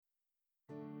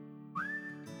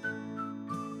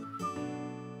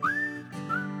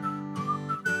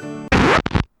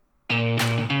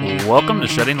Welcome to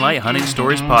Shedding Light Hunting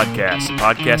Stories Podcast, a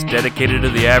podcast dedicated to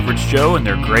the average Joe and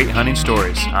their great hunting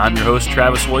stories. I'm your host,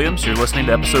 Travis Williams. You're listening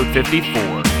to episode 54.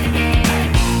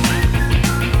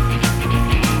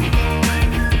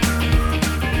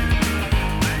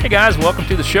 Hey guys, welcome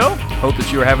to the show. Hope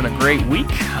that you are having a great week.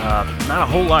 Not a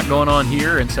whole lot going on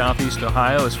here in Southeast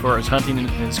Ohio as far as hunting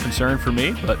is concerned for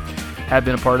me, but have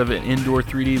been a part of an indoor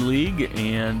 3D league,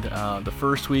 and the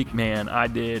first week, man, I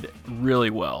did really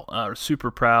well. Super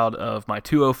proud of my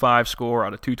 205 score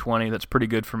out of 220. That's pretty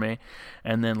good for me.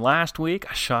 And then last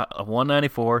week, I shot a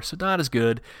 194, so not as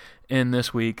good. And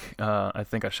this week, I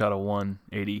think I shot a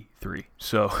 183.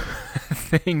 So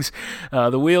things,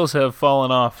 the wheels have fallen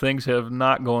off. Things have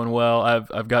not gone well.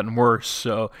 I've gotten worse.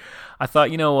 So I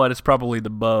thought, you know what, it's probably the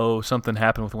bow. Something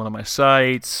happened with one of my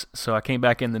sights. So I came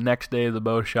back in the next day to the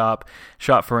bow shop,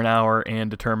 shot for an hour, and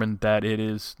determined that it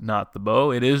is not the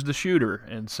bow, it is the shooter.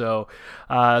 And so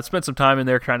I spent some time in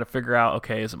there trying to figure out,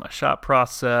 okay, is it my shot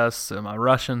process? Am I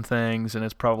rushing things? And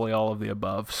it's probably all of the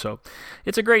above. So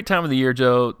it's a great time of the year,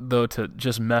 Joe, though, to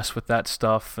just mess with that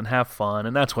stuff and have fun.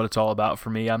 And that's what it's all about for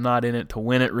me. I'm not in it to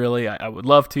win it, really. I would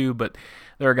love to, but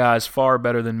there are guys far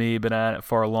better than me, been at it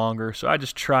far longer, so I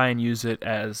just try and use it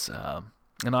as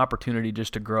an opportunity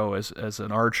just to grow as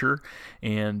an archer,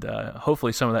 and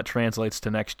hopefully some of that translates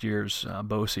to next year's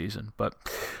bow season. But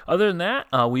other than that,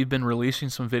 we've been releasing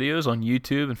some videos on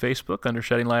YouTube and Facebook under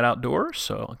Shedding Light Outdoors,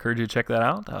 so I encourage you to check that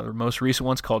out. The most recent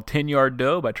one's called 10-Yard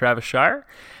Doe by Travis Shire.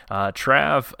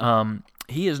 Trav,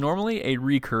 he is normally a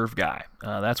recurve guy.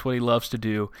 That's what he loves to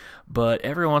do. But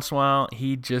every once in a while,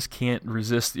 he just can't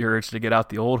resist the urge to get out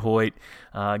the old Hoyt,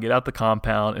 get out the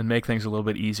compound, and make things a little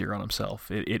bit easier on himself.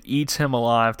 It eats him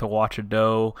alive to watch a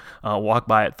doe walk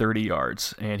by at 30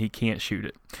 yards, and he can't shoot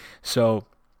it. So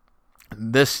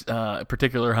this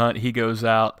particular hunt, he goes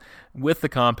out with the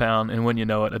compound, and when you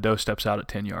know it, a doe steps out at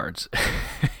 10 yards.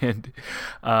 And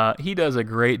he does a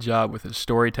great job with his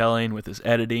storytelling, with his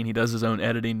editing. He does his own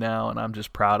editing now, and I'm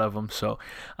just proud of him. So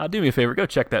do me a favor, go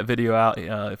check that video out.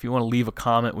 If you want to leave a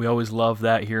comment, we always love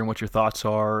that, hearing what your thoughts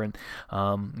are, and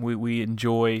we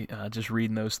enjoy just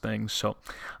reading those things. So,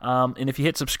 and if you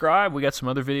hit subscribe, we got some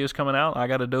other videos coming out. I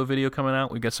got a doe video coming out.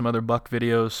 We got some other buck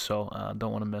videos, so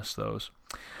don't want to miss those.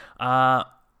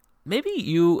 Maybe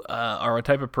you are a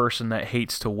type of person that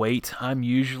hates to wait. I'm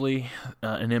usually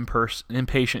an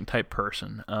impatient type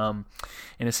person. And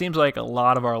it seems like a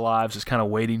lot of our lives is kind of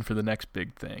waiting for the next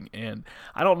big thing. And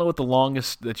I don't know what the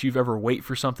longest that you've ever waited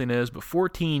for something is, but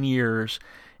 14 years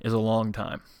is a long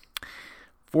time.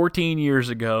 14 years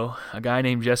ago, a guy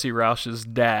named Jesse Roush's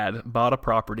dad bought a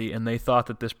property, and they thought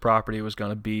that this property was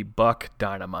going to be buck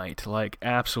dynamite, like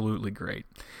absolutely great.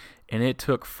 And it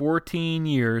took 14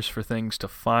 years for things to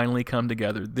finally come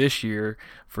together this year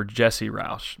for Jesse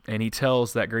Roush. And he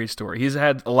tells that great story. He's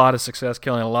had a lot of success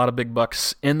killing a lot of big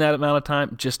bucks in that amount of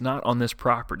time, just not on this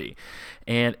property.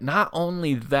 And not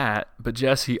only that, but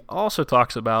Jesse also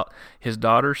talks about his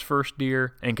daughter's first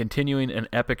deer and continuing an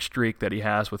epic streak that he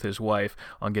has with his wife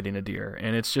on getting a deer.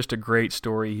 And it's just a great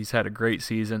story. He's had a great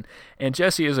season. And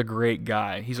Jesse is a great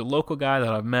guy. He's a local guy that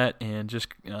I've met and just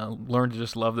learned to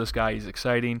just love this guy. He's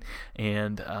exciting.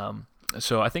 And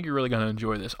so I think you're really going to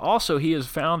enjoy this. Also, he is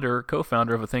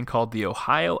co-founder of a thing called the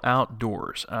Ohio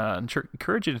Outdoors. I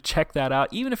encourage you to check that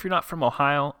out. Even if you're not from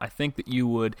Ohio, I think that you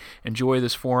would enjoy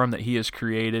this forum that he has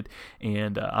created,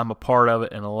 and I'm a part of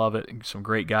it, and I love it. Some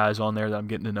great guys on there that I'm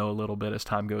getting to know a little bit as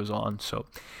time goes on. So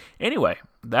anyway,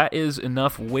 that is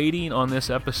enough waiting on this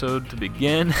episode to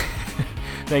begin.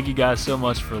 Thank you guys so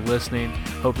much for listening.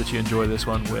 Hope that you enjoy this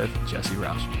one with Jesse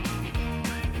Roush.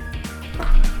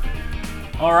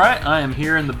 All right, I am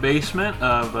here in the basement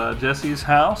of Jesse's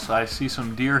house. I see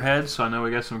some deer heads, so I know we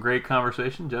got some great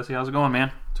conversation. Jesse, how's it going,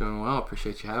 man? Doing well.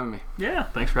 Appreciate you having me. Yeah,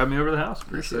 thanks for having me over to the house.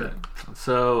 Appreciate it.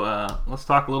 So let's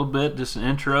talk a little bit, just an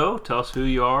intro. Tell us who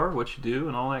you are, what you do,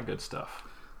 and all that good stuff.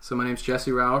 So my name's Jesse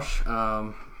Roush.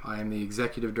 I am the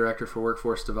Executive Director for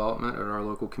Workforce Development at our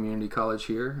local community college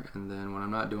here. And then when I'm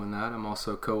not doing that, I'm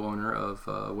also co-owner of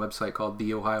a website called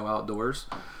The Ohio Outdoors,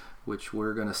 which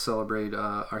we're going to celebrate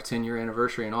our 10-year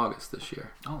anniversary in August this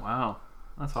year. Oh, wow.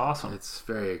 That's awesome. It's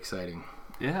very exciting.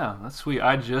 Yeah, that's sweet.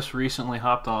 I just recently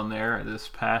hopped on there this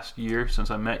past year since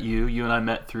I met you. You and I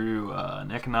met through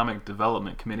an economic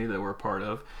development committee that we're a part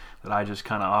of, that I just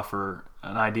kind of offer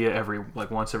an idea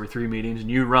once every 3 meetings, and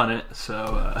you run it.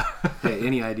 So hey,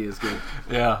 any idea is good.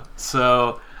 Yeah.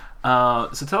 So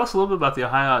tell us a little bit about the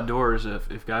Ohio Outdoors.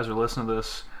 If guys are listening to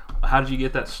this, how did you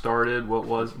get that started?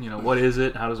 What is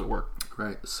it? How does it work?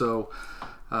 Right. So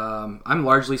I'm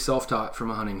largely self-taught from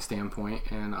a hunting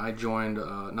standpoint, and I joined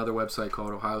another website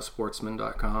called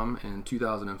ohiosportsman.com in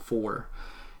 2004.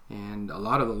 And a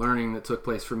lot of the learning that took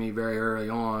place for me very early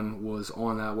on was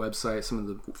on that website. Some of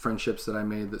the friendships that I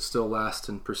made that still last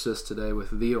and persist today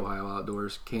with the Ohio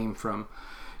Outdoors came from,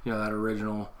 that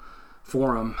original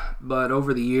forum. But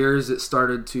over the years, it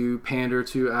started to pander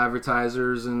to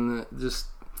advertisers, and just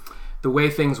the way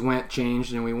things went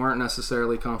changed, and we weren't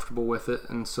necessarily comfortable with it.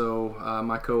 And so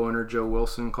my co-owner, Joe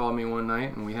Wilson, called me one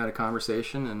night, and we had a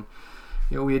conversation, and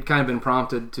we had kind of been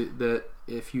prompted that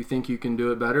if you think you can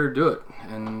do it better, do it.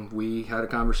 And we had a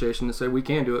conversation that said we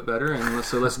can do it better, and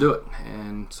so let's do it.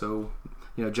 And so,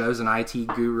 Joe's an IT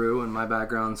guru, and my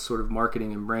background's sort of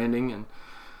marketing and branding, and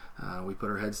we put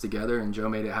our heads together, and Joe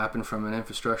made it happen from an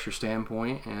infrastructure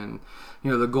standpoint. And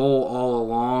the goal all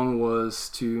along was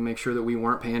to make sure that we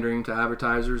weren't pandering to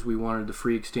advertisers. We wanted the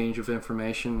free exchange of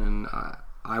information, and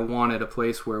I wanted a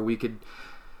place where we could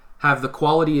have the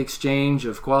quality exchange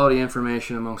of quality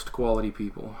information amongst quality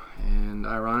people. And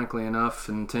ironically enough,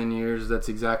 in 10 years, that's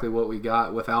exactly what we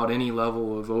got without any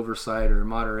level of oversight or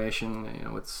moderation.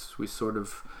 We sort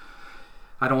of,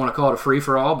 I don't want to call it a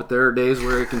free-for-all, but there are days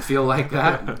where it can feel like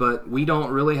that. But we don't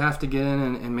really have to get in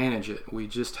and manage it. We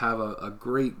just have a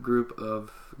great group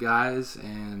of guys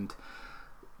and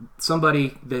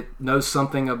somebody that knows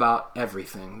something about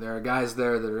everything. There are guys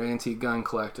there that are antique gun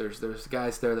collectors. There's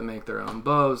guys there that make their own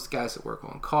bows, guys that work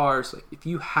on cars. Like, if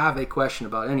you have a question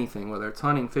about anything, whether it's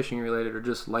hunting, fishing related, or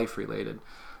just life related,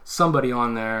 somebody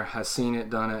on there has seen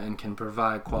it, done it, and can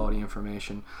provide quality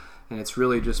information. And it's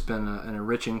really just been an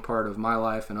enriching part of my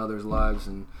life and others' lives,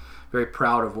 and very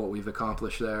proud of what we've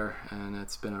accomplished there, and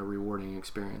it's been a rewarding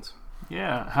experience.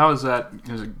 Yeah, how is that?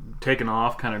 Is it taken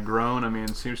off, kind of grown? I mean,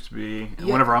 it seems to be,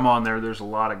 whenever I'm on there's a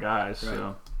lot of guys. Right.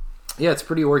 So. Yeah, it's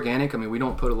pretty organic. I mean, we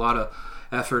don't put a lot of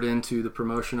effort into the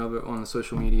promotion of it on the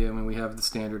social media. I mean, we have the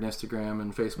standard Instagram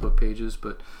and Facebook pages,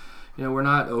 but, we're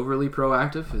not overly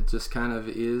proactive. It just kind of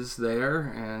is there,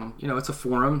 and, it's a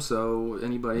forum, so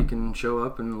anybody can show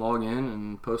up and log in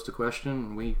and post a question.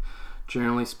 And we,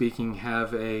 generally speaking,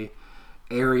 have a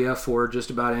area for just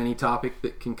about any topic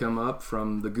that can come up,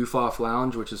 from the Goof Off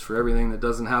Lounge, which is for everything that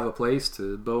doesn't have a place,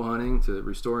 to bow hunting, to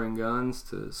restoring guns,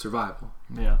 to survival.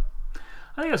 Yeah,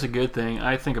 I think that's a good thing.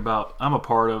 I'm a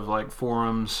part of like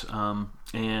forums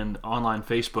and online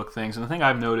Facebook things, and the thing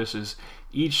I've noticed is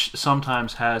each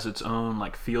sometimes has its own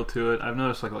like feel to it. I've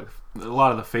noticed like a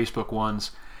lot of the Facebook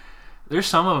ones, there's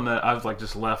some of them that I've like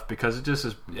just left because it just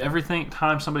is everything.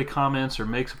 Time somebody comments or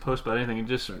makes a post about anything, it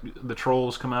just the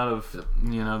trolls come out of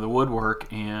the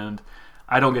woodwork, and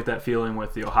I don't get that feeling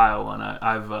with the Ohio one.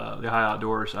 I've the Ohio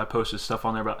Outdoors. I posted stuff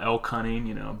on there about elk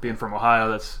hunting. Being from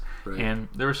Ohio, that's right. And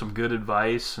there was some good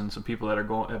advice and some people that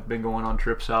have been going on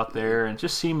trips out there, and it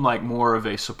just seemed like more of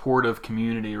a supportive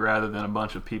community rather than a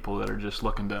bunch of people that are just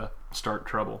looking to start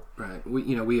trouble. Right.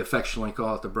 We affectionately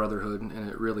call it the brotherhood, and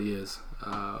it really is.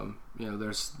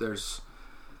 There's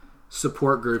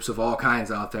support groups of all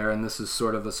kinds out there, and this is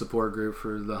sort of a support group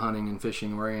for the hunting and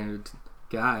fishing oriented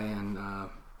guy. And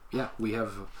we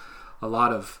have a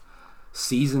lot of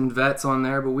seasoned vets on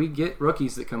there, but we get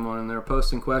rookies that come on and they're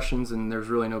posting questions, and there's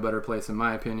really no better place, in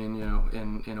my opinion,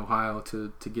 in Ohio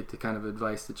to get the kind of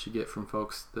advice that you get from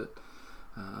folks that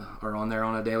are on there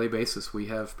on a daily basis. We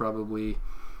have probably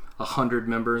 100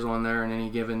 members on there in any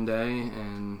given day,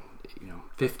 and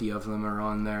 50 of them are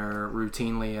on there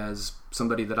routinely as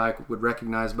somebody that I would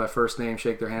recognize by first name,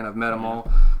 shake their hand. I've met them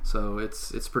all, so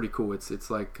it's pretty cool.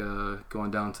 It's like going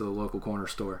down to the local corner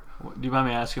store. Do you mind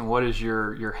me asking, what is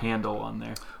your handle on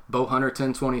there? Bowhunter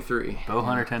 1023.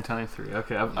 Bowhunter 1023.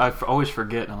 Okay, I always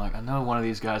forget. And I'm like, I know one of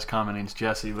these guys commenting is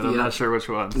Jesse, but I'm not sure which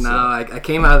one. No, I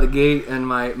came out of the gate, and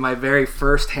my very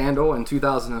first handle in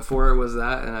 2004 was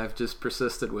that, and I've just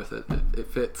persisted with it. It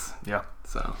fits. Yeah.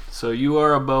 So you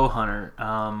are a bow hunter.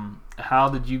 How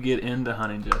did you get into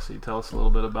hunting, Jesse? Tell us a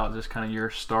little bit about just kind of your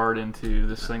start into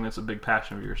this thing that's a big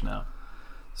passion of yours now.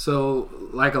 So,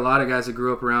 like a lot of guys that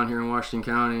grew up around here in Washington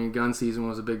County, gun season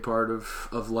was a big part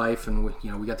of life, and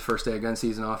we got the first day of gun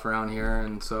season off around here,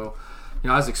 and so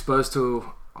I was exposed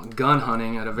to gun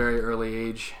hunting at a very early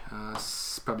age,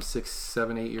 probably 6,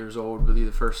 7, 8 years old. Really,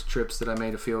 the first trips that I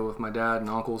made afield with my dad and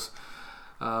uncles.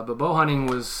 But bow hunting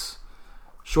was,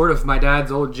 short of my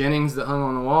dad's old Jennings that hung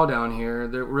on the wall down here,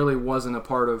 there really wasn't a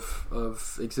part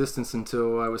of existence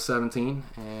until I was 17,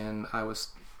 and I was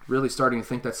really starting to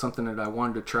think that's something that I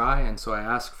wanted to try, and so I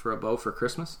asked for a bow for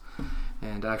Christmas,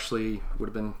 and actually would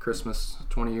have been Christmas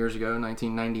 20 years ago,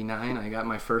 1999. I got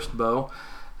my first bow.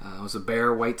 It was a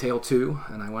Bear Whitetail 2,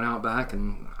 and I went out back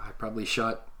and I probably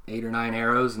shot 8 or 9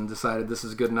 arrows and decided this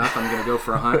is good enough. I'm going to go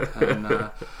for a hunt,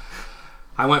 and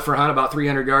I went for a hunt about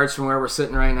 300 yards from where we're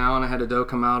sitting right now, and I had a doe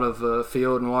come out of a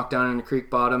field and walk down in the creek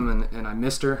bottom, and I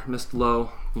missed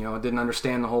low. You know, I didn't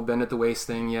understand the whole bend at the waist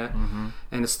thing yet.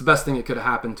 And it's the best thing that could have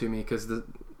happened to me, because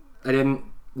I didn't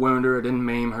wound her, I didn't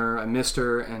maim her, I missed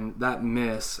her, and that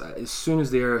miss, as soon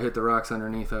as the arrow hit the rocks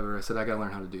underneath of her, I said, I got to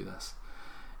learn how to do this.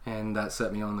 And that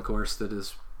set me on the course that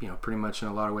is, you know, pretty much in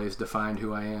a lot of ways defined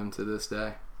who I am to this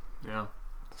day. Yeah.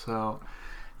 So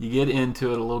you get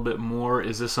into it a little bit more.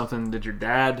 Is this something, did your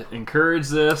dad encourage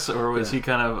this, or was he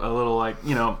kind of a little like,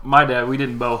 you know, my dad, we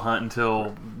didn't bow hunt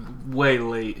until way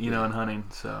late, you know, in hunting.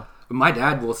 So my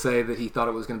dad will say that he thought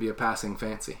it was going to be a passing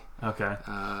fancy.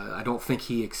 I don't think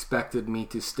he expected me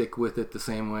to stick with it the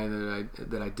same way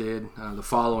that I did. The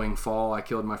following fall, I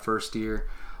killed my first deer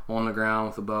on the ground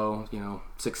with a bow, you know,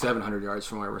 600-700 yards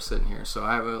from where we're sitting here. So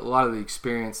I have a lot of the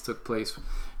experience took place,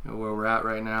 you know, where we're at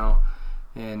right now.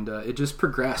 And it just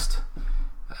progressed.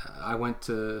 I went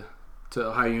to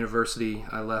Ohio University.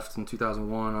 I left in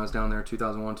 2001. I was down there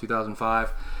 2001,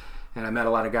 2005. And I met a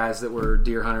lot of guys that were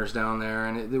deer hunters down there.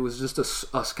 And it was just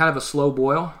a kind of a slow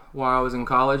boil while I was in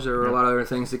college. There were a lot of other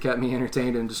things that kept me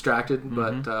entertained and distracted.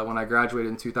 But when I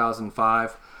graduated in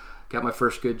 2005, got my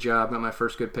first good job, got my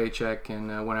first good paycheck, and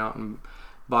went out and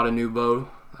bought a new bow.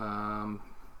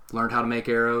 Learned how to make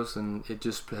arrows, and it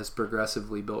just has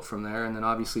progressively built from there. And then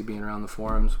obviously being around the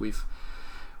forums, we've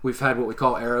had what we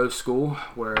call arrow school,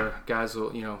 where guys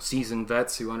will, you know, seasoned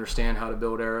vets who understand how to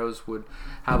build arrows would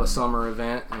have a summer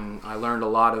event, and I learned a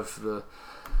lot of the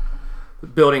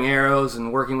building arrows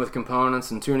and working with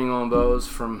components and tuning on bows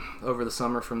from over the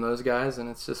summer from those guys, and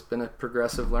it's just been a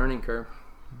progressive learning curve.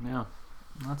 Yeah,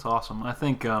 that's awesome. I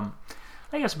think I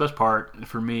guess the best part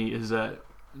for me is that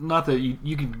not that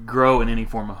you can grow in any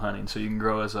form of hunting, so you can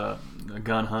grow as a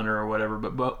gun hunter or whatever,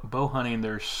 but bow hunting,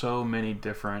 there's so many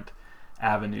different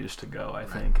avenues to go, I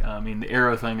think. I mean, the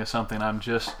arrow thing is something I'm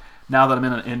just, now that I'm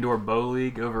in an indoor bow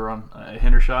league over on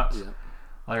Hendershots,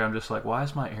 like I'm just like, why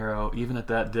is my arrow, even at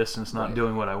that distance, not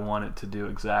doing what I want it to do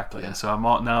exactly? And so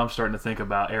now I'm starting to think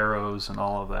about arrows and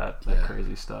all of that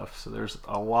crazy stuff. So there's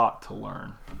a lot to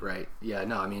learn. Right. Yeah.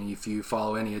 No. I mean, if you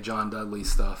follow any of John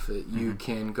Dudley's stuff, you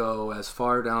can go as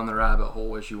far down the rabbit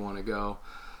hole as you want to go.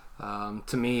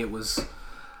 To me,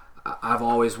 I've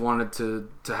always wanted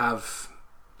to have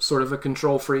sort of a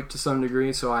control freak to some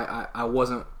degree, so I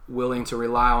wasn't willing to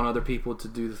rely on other people to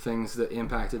do the things that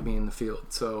impacted me in the field.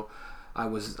 So I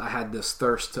had this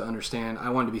thirst to understand. I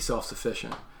wanted to be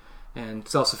self-sufficient, and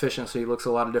self-sufficiency looks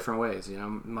a lot of different ways. You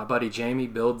know, my buddy Jamie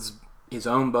builds his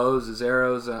own bows, his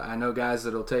arrows. I know guys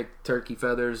that'll take turkey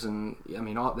feathers, and I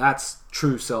mean, that's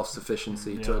true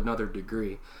self-sufficiency to another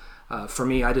degree. For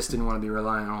me, I just didn't want to be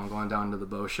relying on going down to the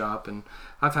bow shop, and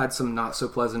I've had some not so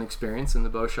pleasant experience in the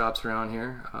bow shops around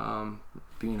here.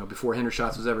 You know, before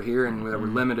Hendershots was ever here, and there were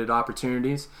limited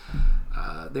opportunities.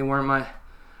 They weren't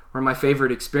my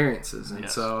favorite experiences, and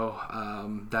so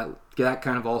that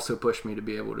kind of also pushed me to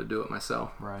be able to do it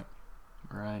myself. Right.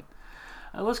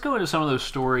 Let's go into some of those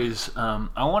stories.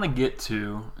 I want to get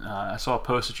to, I saw a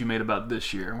post that you made about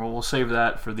this year. Well, we'll save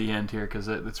that for the end here because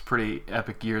it's a pretty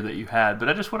epic year that you had. But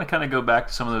I just want to kind of go back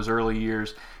to some of those early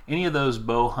years. Any of those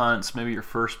bow hunts, maybe your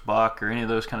first buck, or any of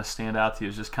those kind of stand out to you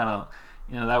as just kind of,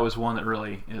 you know, that was one that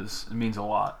really it means a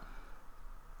lot.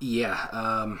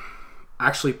 Yeah.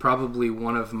 Actually, probably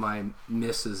one of my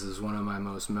misses is one of my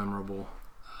most memorable.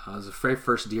 It was the very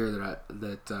first deer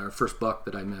first buck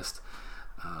that I missed.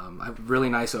 I have a really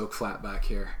nice oak flat back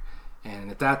here, and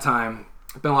at that time,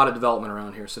 there's been a lot of development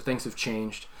around here, so things have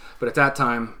changed. But at that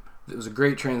time, it was a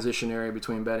great transition area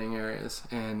between bedding areas,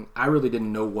 and I really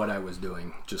didn't know what I was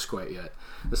doing just quite yet.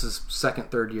 This is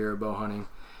third year of bow hunting,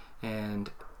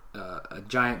 and a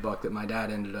giant buck that my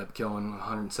dad ended up killing,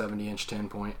 170-inch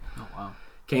 10-point. Oh, wow.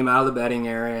 Came out of the bedding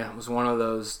area. It was one of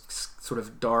those sort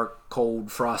of dark, cold,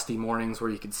 frosty mornings where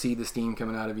you could see the steam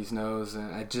coming out of his nose,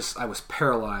 and I was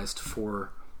paralyzed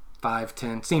for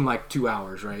 5-10, seemed like 2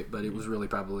 hours, right? But it was really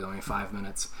probably only 5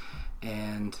 minutes.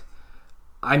 And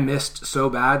I missed so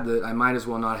bad that I might as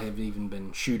well not have even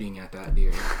been shooting at that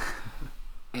deer.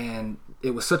 And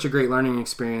it was such a great learning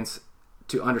experience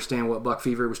to understand what buck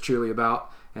fever was truly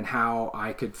about and how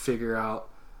I could figure out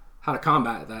how to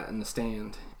combat that in the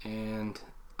stand. And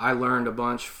I learned a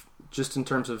bunch just in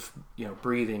terms of, you know,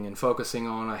 breathing and focusing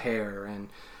on a hair, and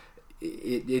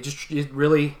it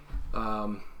really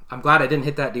I'm glad I didn't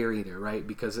hit that deer either, right?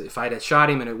 Because if I'd have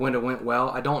shot him and it went well,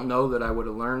 I don't know that I would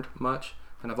have learned much.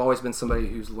 And I've always been somebody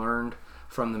who's learned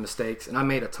from the mistakes, and I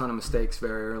made a ton of mistakes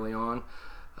very early on.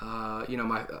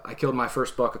 I killed my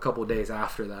first buck a couple of days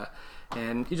after that,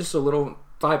 and just a little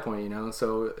 5-point, you know.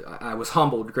 So I was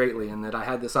humbled greatly in that I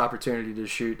had this opportunity to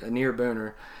shoot a near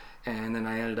booner, And then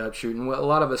I ended up shooting what a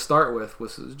lot of us start with,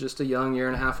 was just a young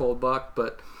 1.5-year-old buck.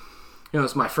 But, it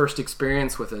was my first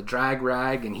experience with a drag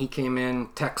rag, and he came in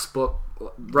textbook,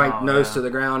 nose to the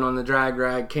ground on the drag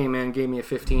rag, came in, gave me a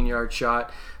 15-yard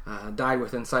shot, died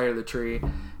within sight of the tree.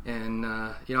 And,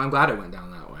 I'm glad it went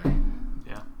down that way.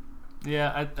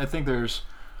 Yeah, I think there's...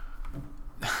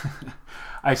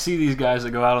 I see these guys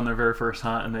that go out on their very first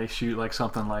hunt and they shoot like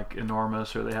something like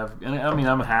enormous, or they have... And I mean,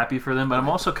 I'm happy for them, but I'm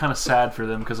also kind of sad for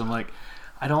them, because I'm like,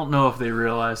 I don't know if they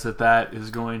realize that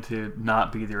is going to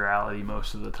not be the reality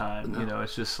most of the time. No.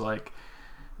 It's just like...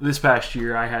 This past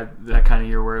year, I had that kind of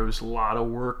year where it was a lot of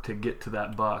work to get to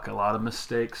that buck, a lot of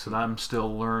mistakes, and I'm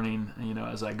still learning,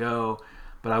 as I go.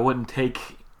 But I wouldn't take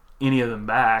any of them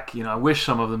back. I wish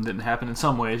some of them didn't happen in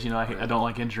some ways. I don't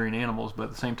like injuring animals, but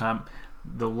at the same time,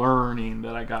 the learning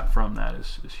that I got from that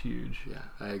is huge. Yeah,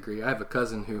 I agree. I have a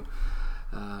cousin who,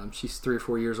 she's 3 or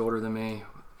 4 years older than me.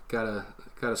 Got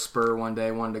a spur one day,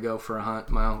 wanted to go for a hunt.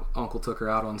 My uncle took her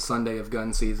out on Sunday of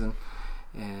gun season,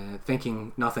 and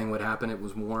thinking nothing would happen. It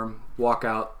was warm. Walk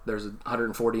out, there's a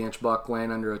 140-inch buck laying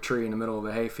under a tree in the middle of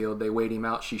a hayfield. They wait him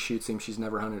out. She shoots him. She's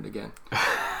never hunted again.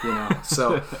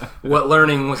 So what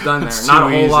learning was done there?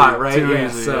 Not a whole lot, right? Too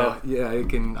easy, so it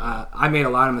can. I made a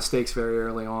lot of mistakes very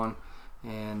early on,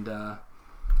 and the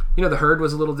herd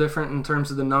was a little different in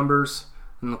terms of the numbers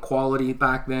and the quality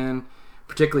back then.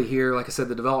 Particularly here, like I said,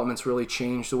 the development's really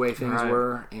changed the way things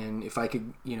were. And if I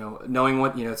could, knowing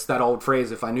what, it's that old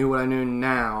phrase, if I knew what I knew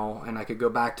now and I could go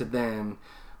back to then,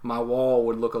 my wall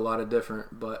would look a lot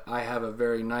different. But I have a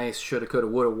very nice shoulda, coulda,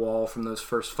 woulda wall from those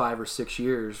first 5 or 6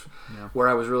 years where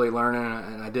I was really learning,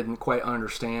 and I didn't quite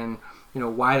understand,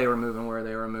 why they were moving where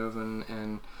they were moving.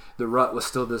 And the rut was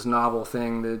still this novel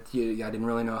thing that I didn't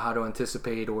really know how to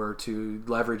anticipate or to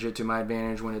leverage it to my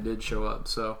advantage when it did show up.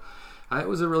 So it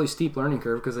was a really steep learning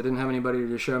curve because I didn't have anybody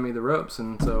to show me the ropes,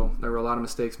 and so there were a lot of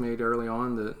mistakes made early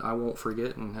on that I won't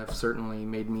forget and have certainly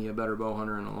made me a better bow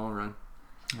hunter in the long run.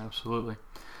 Absolutely.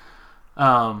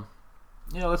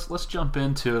 Let's jump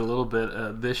into it a little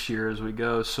bit this year as we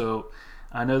go. So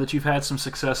I know that you've had some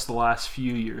success the last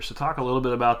few years. So talk a little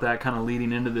bit about that kind of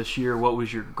leading into this year. What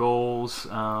was your goals?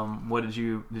 What did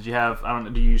you have? I don't know.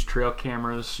 Do you use trail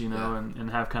cameras,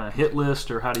 and have kind of hit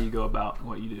list, or how do you go about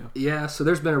what you do? Yeah. So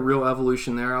there's been a real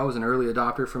evolution there. I was an early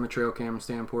adopter from a trail camera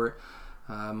standpoint.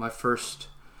 My first,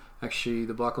 actually,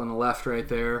 the buck on the left right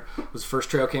there was the first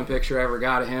trail cam picture I ever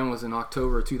got of him was in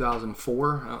October of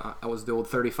 2004. I was the old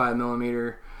 35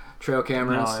 millimeter trail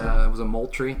cameras. It was a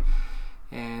Moultrie.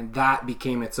 And that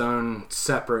became its own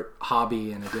separate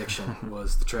hobby and addiction,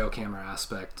 was the trail camera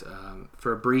aspect.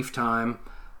 For a brief time,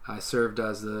 I served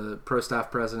as the pro staff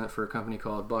president for a company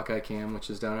called Buckeye Cam, which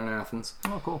is down in Athens.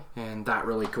 Oh, cool. And that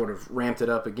really sort of ramped it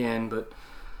up again. But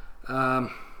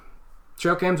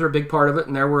trail cams are a big part of it,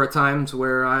 and there were times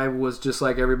where I was just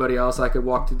like everybody else. I could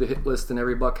walk through the hit list and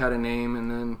every buck had a name, and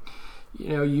then,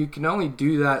 you can only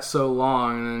do that so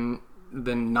long, and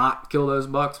then not kill those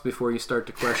bucks before you start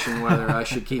to question whether I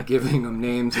should keep giving them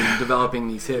names and developing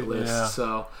these hit lists. Yeah.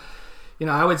 So,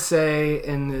 I would say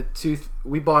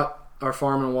we bought our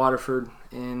farm in Waterford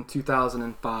in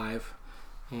 2005,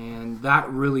 and that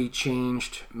really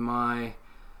changed my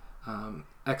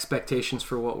expectations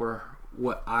for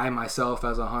what I myself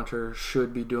as a hunter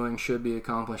should be doing, should be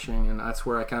accomplishing, and that's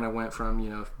where I kind of went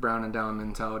from Brown and Down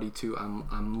mentality to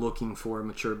I'm looking for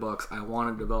mature bucks. I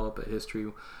want to develop a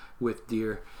history with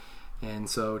deer, and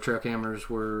so trail cameras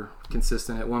were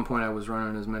consistent. At one point I was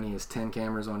running as many as 10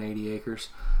 cameras on 80 acres.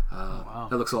 Wow.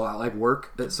 That looks a lot like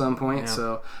work at some point. Yeah.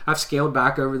 So I've scaled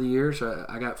back over the years.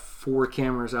 I got 4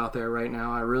 cameras out there right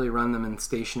now. I really run them in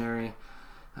stationary.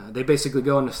 They basically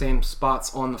go in the same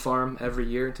spots on the farm every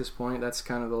year at this point. That's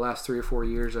kind of the last 3 or 4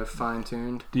 years I've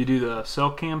fine-tuned. Do you do the cell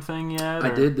cam thing yet?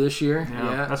 I did this year.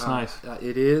 Yeah, that's nice.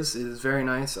 It is very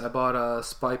nice. I bought a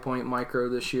Spy Point Micro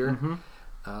this year. Mm-hmm.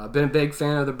 I've been a big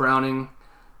fan of the Browning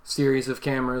series of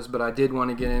cameras, but I did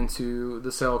want to get into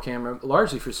the cell camera,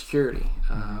 largely for security.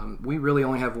 We really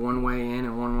only have one way in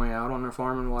and one way out on our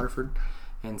farm in Waterford,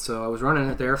 and so I was running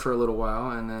it there for a little while,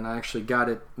 and then I actually got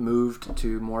it moved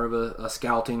to more of a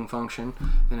scouting function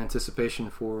in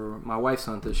anticipation for my wife's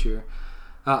hunt this year.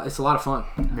 It's a lot of fun.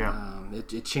 Yeah.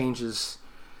 It changes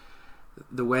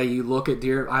the way you look at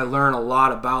deer. I learn a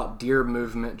lot about deer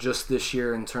movement just this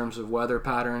year in terms of weather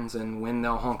patterns and when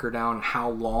they'll hunker down, how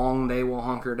long they will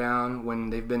hunker down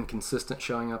when they've been consistent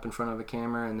showing up in front of a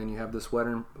camera, and then you have this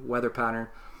weather pattern.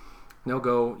 They'll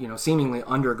go, seemingly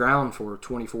underground for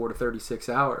 24 to 36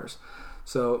 hours.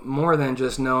 So more than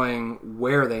just knowing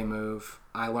where they move,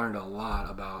 I learned a lot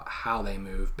about how they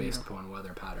move based upon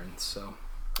weather patterns. So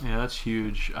Yeah, that's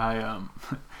huge. I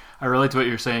relate to what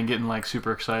you're saying, getting like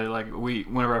super excited. Like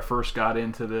whenever I first got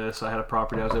into this, I had a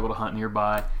property I was able to hunt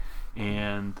nearby,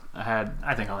 and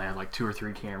I think I only had like 2 or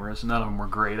 3 cameras. None of them were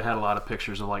great. I had a lot of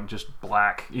pictures of like just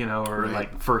black, or right.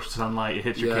 like first sunlight, it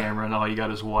hits your camera and all you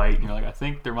got is white, and you're like, I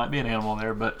think there might be an animal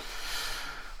there, but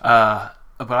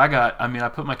I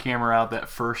put my camera out that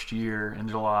first year in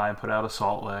July and put out a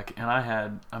Salt Lick, and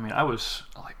I was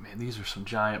like, man, these are some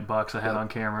giant bucks I had on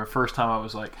camera. First time I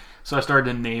was like, so I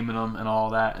started naming them and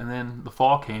all that, and then the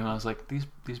fall came and I was like,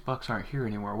 these bucks aren't here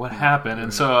anymore. What happened?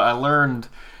 And so I learned,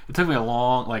 it took me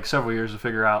several years to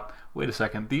figure out, wait a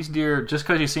second, these deer, just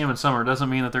because you see them in summer doesn't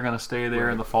mean that they're going to stay there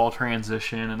in the fall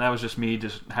transition. And that was just me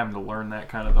just having to learn that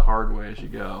kind of the hard way as you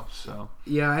go. So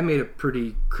yeah, I made a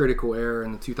pretty critical error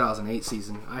in the 2008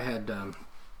 season. I had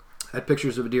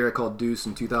pictures of a deer I called Deuce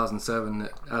in 2007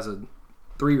 that as a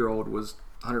 3-year-old was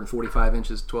 145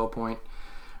 inches, 12 point.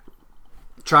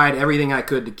 Tried everything I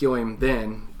could to kill him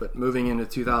then, but moving into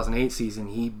 2008 season,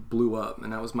 he blew up,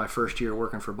 and that was my first year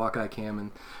working for Buckeye Cam,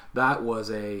 and that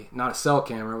was not a cell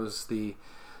camera. It was the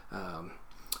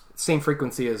same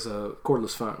frequency as a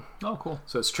cordless phone. Oh, cool.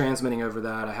 So it's transmitting over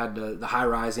that. I had the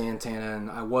high-rise antenna, and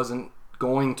I wasn't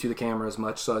going to the camera as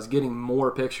much, so I was getting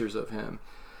more pictures of him.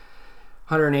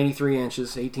 183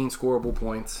 inches, 18 scoreable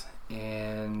points,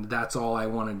 and that's all I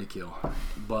wanted to kill.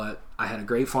 But I had a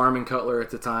great farming cutler at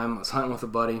the time. I was hunting with a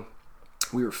buddy.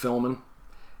 We were filming.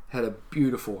 Had a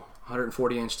beautiful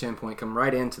 140-inch 10-point come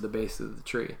right into the base of the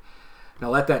tree. Now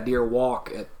let that deer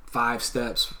walk at 5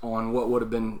 steps on what would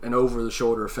have been an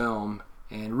over-the-shoulder film,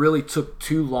 and really took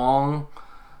too long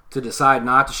to decide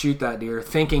not to shoot that deer,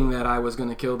 thinking that I was going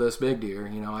to kill this big deer.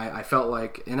 I felt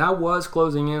like, and I was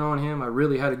closing in on him. I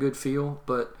really had a good feel,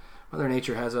 but Mother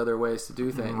Nature has other ways to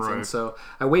do things. Right. And so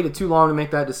I waited too long to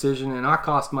make that decision, and I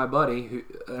cost my buddy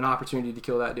an opportunity to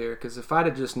kill that deer, because if I'd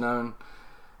have just known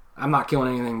I'm not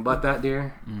killing anything but that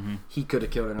deer, he could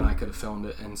have killed it and I could have filmed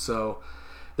it. And so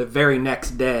the very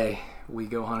next day, we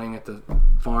go hunting at the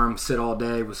farm, sit all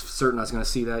day, was certain I was going to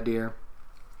see that deer,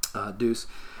 Deuce.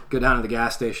 Go down to the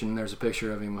gas station, there's a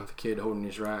picture of him with a kid holding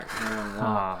his rack.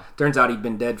 Turns out he'd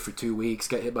been dead for 2 weeks,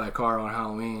 got hit by a car on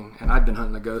Halloween, and I'd been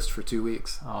hunting a ghost for 2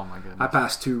 weeks. Oh my goodness. I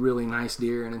passed 2 really nice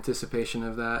deer in anticipation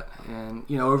of that. And,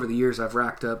 over the years I've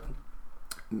racked up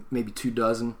maybe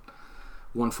 24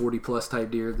 140 plus type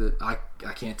deer that I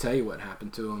can't tell you what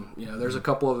happened to them. There's a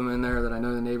couple of them in there that I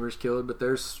know the neighbors killed, but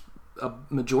there's a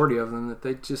majority of them that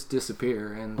they just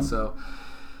disappear. And so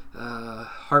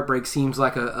heartbreak seems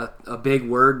like a big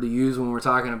word to use when we're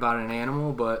talking about an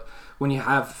animal, but when you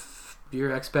have your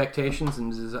expectations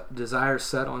and desires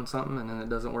set on something and then it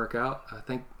doesn't work out, I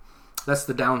think that's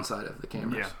the downside of the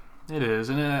cameras. Yeah, it is,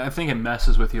 and I think it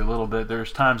messes with you a little bit.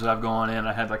 There's times that I've gone in,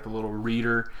 I had like the little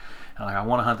reader, and I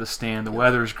want to hunt the stand, the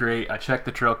weather's great, I check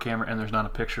the trail camera, and there's not a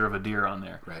picture of a deer on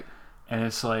there. Right. And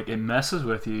it's like, it messes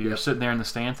with you. You're sitting there in the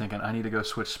stand thinking, I need to go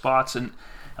switch spots, and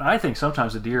I think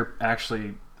sometimes the deer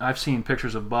actually, I've seen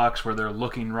pictures of bucks where they're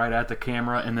looking right at the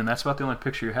camera, and then that's about the only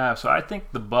picture you have. So I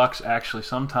think the bucks actually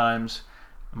sometimes,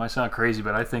 it might sound crazy,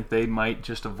 but I think they might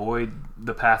just avoid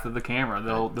the path of the camera.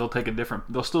 They'll take a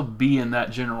different, they'll still be in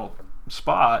that general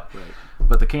spot,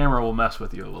 but the camera will mess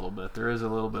with you a little bit. There is a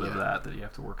little bit of that you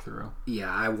have to work through.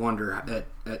 Yeah, I wonder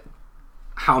at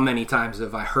how many times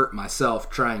have I hurt myself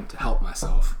trying to help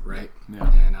myself, right?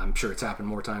 Yeah. And I'm sure it's happened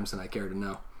more times than I care to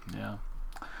know. Yeah.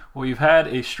 Well, you've had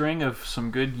a string of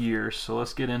some good years, so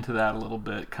let's get into that a little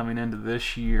bit. Coming into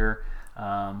this year,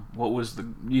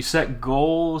 you set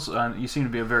goals? You seem to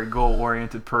be a very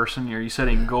goal-oriented person. Are you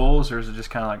setting goals, or is it just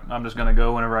kind of like, I'm just going to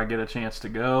go whenever I get a chance to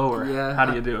go, or how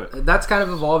do you do it? That's kind of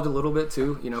evolved a little bit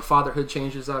too. Fatherhood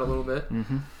changes that a little bit.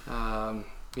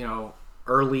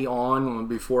 Early on,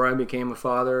 before I became a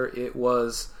father, it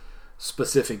was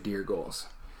specific deer goals.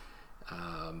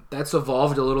 That's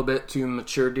evolved a little bit to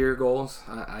mature deer goals.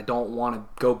 I don't want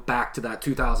to go back to that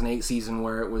 2008 season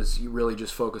where it was you really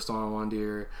just focused on one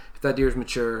deer. If that deer's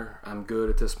mature, I'm good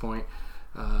at this point.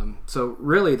 So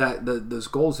really, those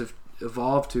goals have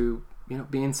evolved to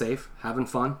being safe, having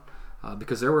fun,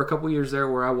 because there were a couple years there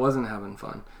where I wasn't having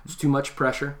fun. It's too much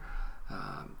pressure,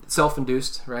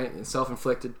 self-induced, right? It's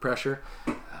self-inflicted pressure.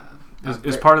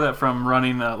 Is part of that from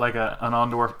running like an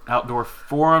outdoor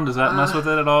forum? Does that mess with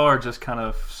it at all, or just kind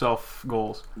of self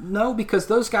goals? No, because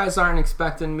those guys aren't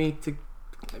expecting me to.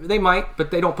 They might,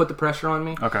 but they don't put the pressure on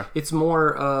me. Okay. It's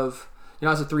more of I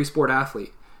was a 3-sport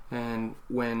athlete, and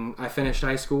when I finished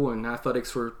high school and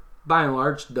athletics were by and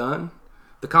large done,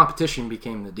 the competition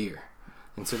became the deer,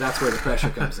 and so that's where the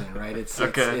pressure comes in, right? It's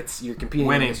you're competing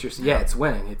winning. against yourself. Yeah, it's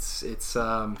winning. It's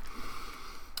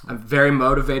I'm very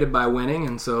motivated by winning,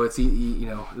 and so it's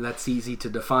that's easy to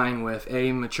define with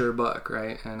a mature buck,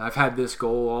 right? And I've had this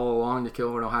goal all along to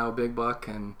kill an Ohio big buck,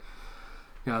 and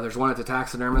there's one at the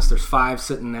taxidermist. There's 5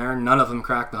 sitting there. None of them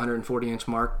cracked the 140-inch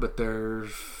mark, but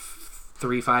there's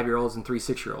 3 5-year-olds and 3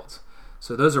 6-year-olds.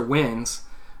 So those are wins.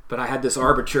 But I had this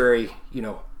arbitrary,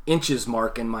 inches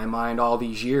mark in my mind all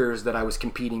these years that I was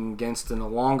competing against, and the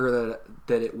longer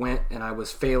that it went and I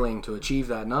was failing to achieve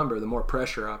that number, the more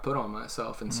pressure I put on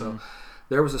myself. And so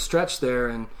there was a stretch there,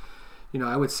 and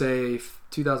I would say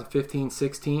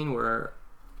 2015-16 where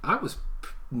I was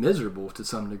miserable to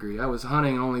some degree. I was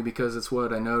hunting only because it's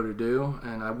what I know to do,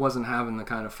 and I wasn't having the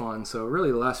kind of fun. So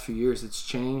really the last few years it's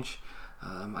changed.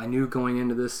 I knew going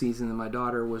into this season that my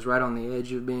daughter was right on the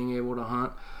edge of being able to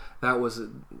hunt.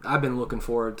 I've been looking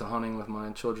forward to hunting with my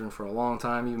children for a long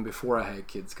time, even before I had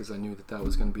kids, because I knew that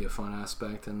was going to be a fun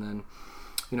aspect. And then,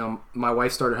 my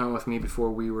wife started hunting with me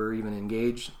before we were even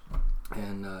engaged,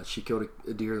 and she killed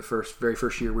a deer the very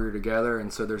first year we were together.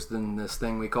 And so there's then this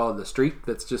thing we call the streak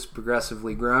that's just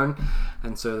progressively grown,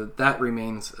 and so that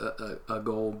remains a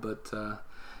goal. But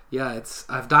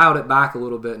I've dialed it back a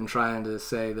little bit and trying to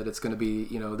say that it's going to be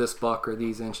this buck or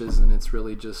these inches, and it's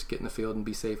really just get in the field and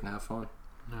be safe and have fun.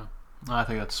 Yeah, I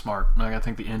think that's smart. I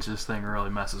think the inches thing really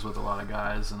messes with a lot of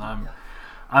guys, and I'm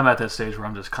at that stage where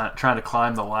I'm just trying to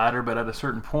climb the ladder. But at a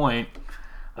certain point,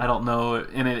 I don't know,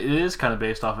 and it is kind of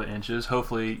based off of inches.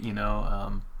 Hopefully,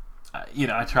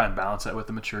 I try and balance that with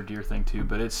the mature deer thing too.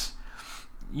 But it's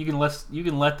you can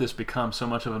let this become so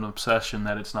much of an obsession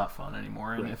that it's not fun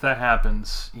anymore. And if that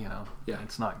happens,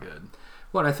 it's not good.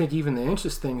 Well, and I think even the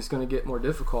inches thing is going to get more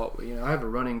difficult. I have a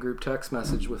running group text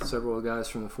message with several guys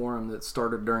from the forum that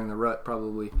started during the rut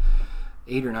probably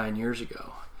 8 or 9 years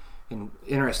ago. And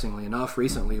interestingly enough,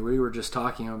 recently we were just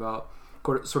talking about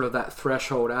sort of that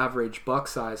threshold average buck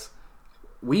size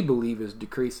we believe is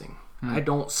decreasing. I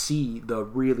don't see the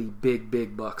really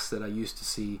big bucks that I used to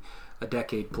see a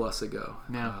decade plus ago.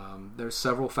 Yeah. There's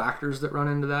several factors that run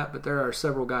into that, but there are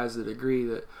several guys that agree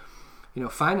that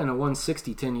finding a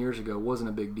 160 10 years ago wasn't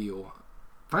a big deal.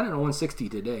 Finding a 160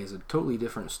 today is a totally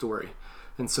different story.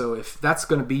 And so if that's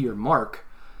going to be your mark,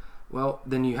 well,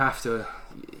 then you have to,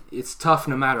 it's tough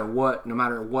no matter what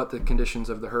the conditions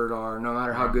of the herd are, no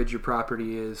matter how good your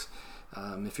property is.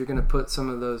 If you're going to put some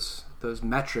of those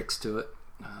metrics to it,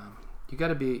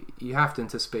 you have to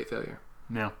anticipate failure.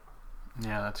 Yeah,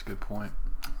 that's a good point.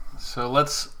 So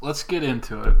let's get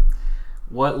into it.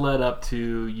 What led up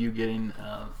to you getting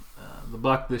the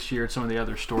buck this year and some of the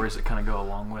other stories that kind of go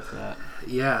along with that?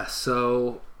 Yeah,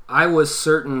 so I was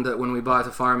certain that when we bought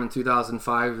the farm in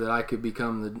 2005 that I could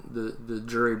become the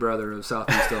jury brother of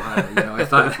Southeast Ohio. I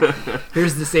thought,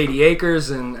 here's this 80 acres,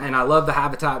 and I love the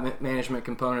habitat management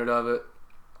component of it.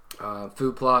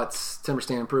 Food plots, timber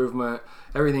stand improvement,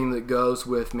 everything that goes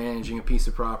with managing a piece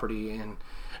of property. And,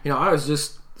 I was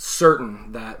just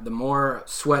certain that the more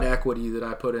sweat equity that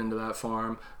I put into that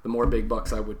farm, the more big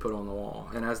bucks I would put on the wall.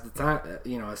 And as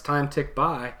as time ticked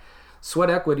by, sweat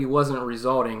equity wasn't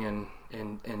resulting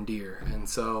in deer. And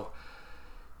so,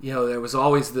 there was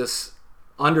always this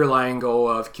underlying goal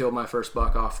of kill my first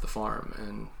buck off the farm.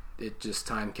 And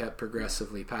time kept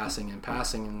progressively passing.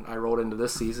 And I rolled into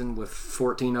this season with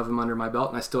 14 of them under my belt,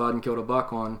 and I still hadn't killed a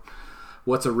buck on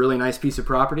what's a really nice piece of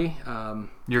property.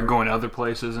 You're going to other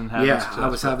places and having success? I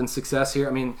was having success here.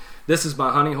 I mean, this is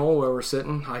my honey hole where we're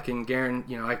sitting. I can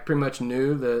guarantee, I pretty much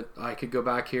knew that I could go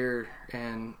back here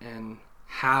and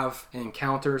have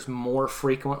encounters more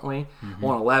frequently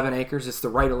on 11 acres. It's the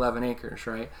right 11 acres,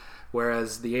 right?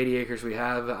 Whereas the 80 acres we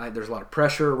have, there's a lot of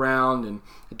pressure around, and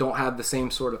it don't have the same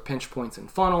sort of pinch points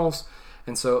and funnels.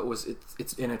 And so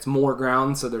it's more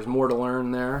ground, so there's more to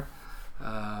learn there.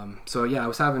 I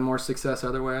was having more success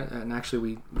otherwise, and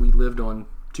actually we lived on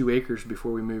 2 acres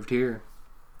before we moved here.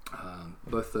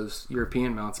 Both those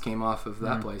European mounts came off of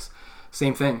that place.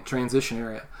 Same thing, transition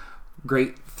area.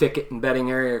 Great thicket and bedding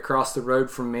area across the road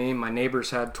from me. My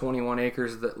neighbors had 21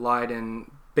 acres that lied in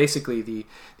basically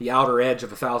the outer edge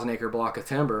of a 1,000-acre block of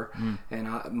timber, and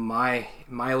my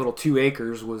little 2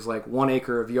 acres was like 1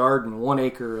 acre of yard and 1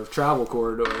 acre of travel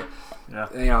corridor. Yeah.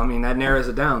 That narrows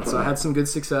it down. So I had some good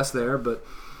success there, but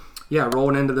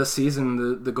rolling into this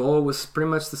season, the goal was pretty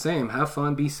much the same: have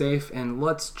fun, be safe, and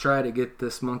let's try to get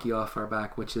this monkey off our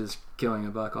back, which is killing a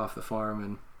buck off the farm.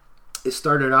 And it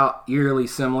started out eerily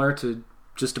similar to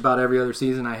just about every other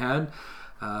season I had.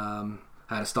 I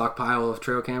had a stockpile of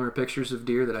trail camera pictures of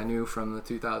deer that I knew from the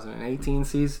 2018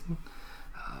 season.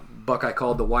 Buck I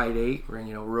called the White 8,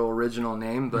 real original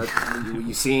name, but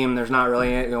you see him, there's not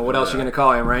really, what else you're going to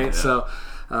call him, right? Yeah. So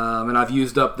And I've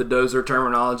used up the dozer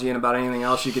terminology and about anything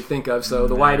else you could think of, so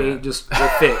the White 8 just will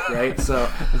fit, right? So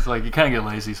it's like you kind of get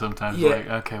lazy sometimes. Yeah. Like,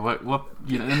 okay, what,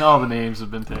 and all the names have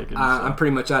been taken. I'm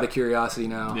pretty much out of curiosity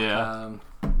now. Yeah.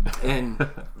 And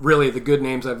really, the good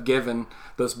names I've given,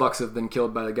 those bucks have been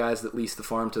killed by the guys that lease the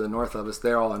farm to the north of us.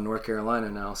 They're all in North Carolina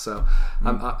now. So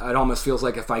it almost feels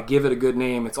like if I give it a good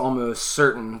name, it's almost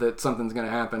certain that something's going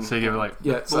to happen. So you give it like,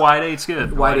 the White 8's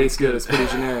good. White 8's good. It's pretty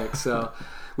generic. So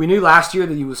we knew last year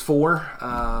that he was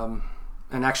 4.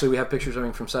 And actually, we have pictures of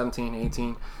him from 17,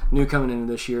 18. Knew coming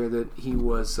into this year that he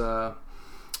was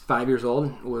 5 years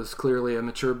old, was clearly a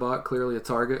mature buck, clearly a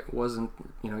target. Wasn't,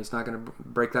 he's not going to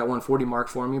break that 140 mark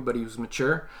for me, but he was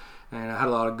mature. And I had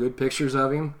a lot of good pictures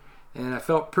of him. And I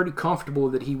felt pretty comfortable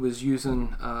that he was using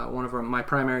one of my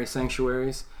primary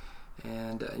sanctuaries.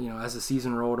 And, as the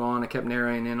season rolled on, I kept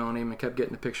narrowing in on him. I kept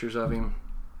getting the pictures of him.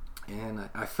 And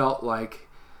I felt like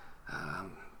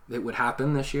it would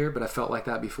happen this year, but I felt like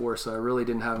that before. So I really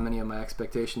didn't have many of my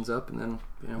expectations up. And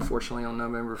then, fortunately, on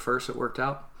November 1st, it worked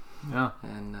out. Yeah.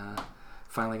 And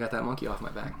finally got that monkey off my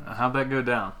back. How'd that go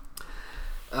down?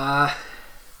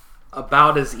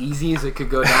 About as easy as it could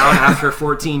go down after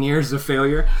 14 years of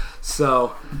failure.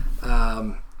 So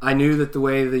I knew that the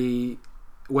way the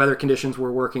weather conditions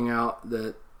were working out,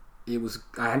 that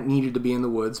I needed to be in the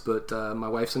woods, but my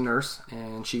wife's a nurse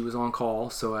and she was on call,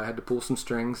 so I had to pull some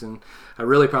strings. And I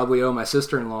really probably owe my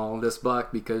sister-in-law this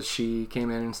buck because she came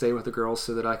in and stayed with the girls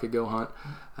so that I could go hunt.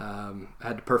 I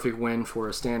had the perfect wind for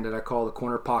a stand that I call the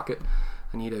corner pocket.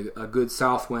 I need a good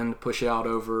south wind to push out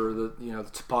over the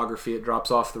topography. It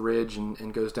drops off the ridge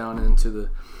and goes down into the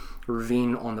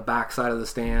ravine on the back side of the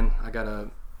stand. I got a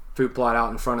food plot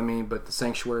out in front of me, but the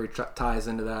sanctuary ties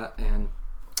into that. And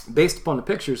based upon the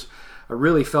pictures, I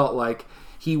really felt like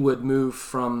he would move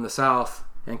from the south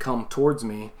and come towards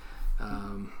me.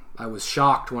 I was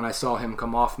shocked when I saw him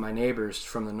come off my neighbors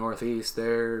from the northeast.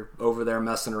 They're over there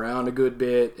messing around a good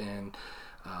bit and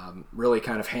really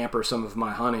kind of hamper some of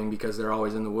my hunting because they're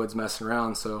always in the woods messing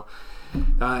around. So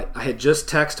I had just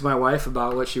texted my wife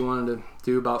about what she wanted to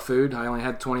do about food. I only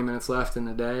had 20 minutes left in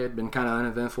the day. It had been kind of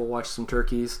uneventful. Watched some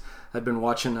turkeys. I'd been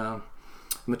watching a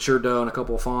mature doe and a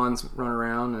couple of fawns run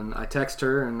around, and I text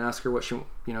her and asked her what she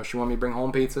wanted me to bring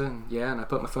home pizza. And I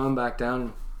put my phone back down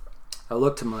and I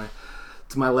looked to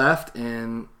my left,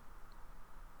 and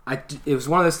it was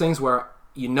one of those things where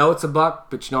it's a buck,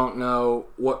 but you don't know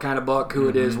what kind of buck, who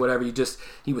it is, whatever.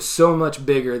 He was so much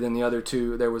bigger than the other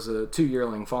two. There was 2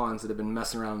 yearling fawns that had been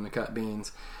messing around in the cut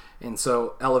beans. And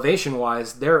so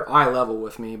elevation-wise, they're eye level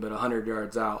with me, but 100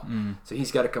 yards out. So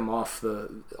he's got to come off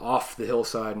the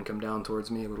hillside and come down towards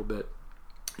me a little bit.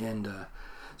 And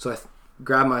so I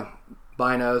grab my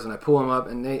binos and I pull him up,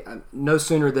 and no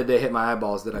sooner did they hit my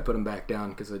eyeballs did I put him back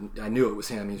down because I knew it was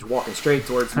him. He's walking straight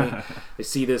towards me. I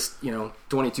see this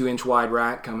 22-inch wide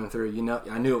rack coming through.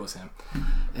 I knew it was him.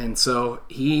 And so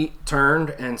he turned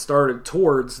and started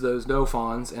towards those doe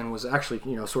fawns and was actually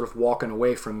sort of walking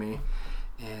away from me.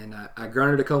 And I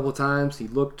grunted a couple of times. He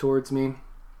looked towards me,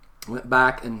 went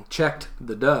back and checked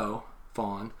the doe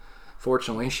fawn.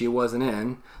 Fortunately, she wasn't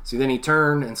in. So then he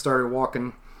turned and started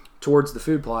walking towards the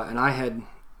food plot, and I had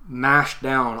mashed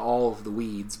down all of the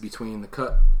weeds between the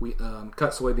cut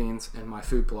soybeans and my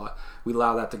food plot. We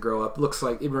allow that to grow up. Looks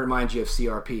like it reminds you of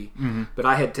CRP, but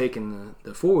I had taken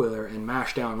the four-wheeler and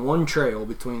mashed down one trail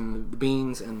between the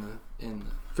beans and the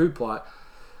food plot,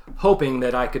 hoping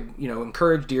that I could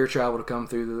encourage deer travel to come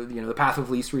through the path of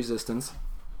least resistance.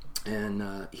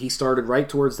 And he started right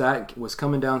towards that, was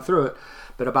coming down through it,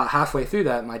 but about halfway through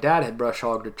that, my dad had brush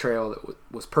hogged a trail that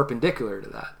was perpendicular to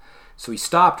that. So he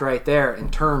stopped right there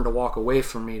and turned to walk away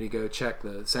from me to go check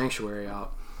the sanctuary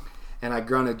out. And I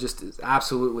grunted just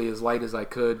absolutely as light as I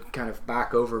could, kind of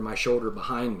back over my shoulder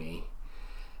behind me.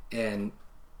 And,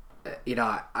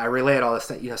 I relayed all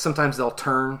this. Sometimes they'll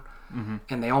turn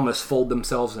and they almost fold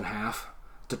themselves in half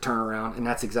to turn around. And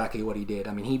that's exactly what he did.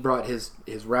 I mean, he brought his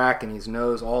rack and his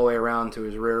nose all the way around to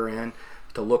his rear end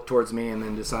to look towards me, and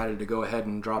then decided to go ahead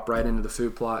and drop right into the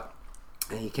food plot.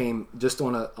 And he came just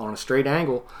on a straight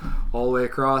angle all the way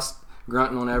across,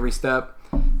 grunting on every step.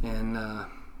 And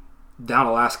down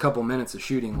the last couple minutes of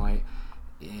shooting light,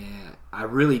 I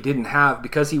really didn't have,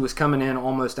 because he was coming in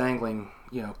almost angling,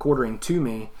 quartering to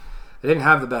me, I didn't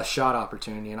have the best shot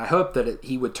opportunity. And I hoped that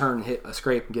he would turn and hit a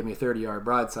scrape and give me a 30-yard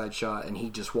broadside shot, and he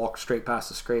just walked straight past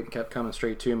the scrape and kept coming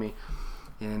straight to me.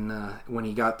 And when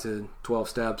he got to 12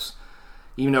 steps,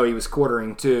 even though he was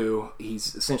quartering too,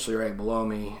 he's essentially right below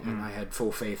me, and I had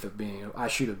full faith of I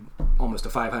shoot almost a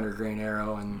 500 grain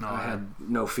arrow, and I had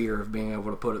no fear of being able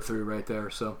to put it through right there.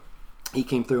 So he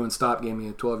came through and stopped, gave me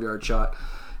a 12-yard shot,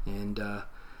 and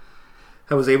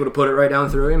I was able to put it right down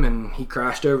through him, and he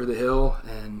crashed over the hill.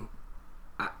 And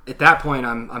at that point,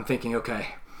 I'm thinking,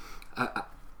 okay,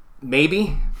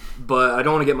 maybe, but I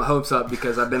don't want to get my hopes up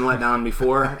because I've been let down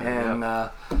before.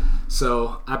 And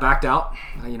so I backed out,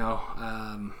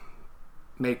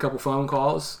 made a couple phone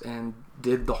calls and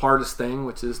did the hardest thing,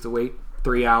 which is to wait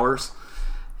 3 hours.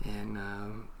 And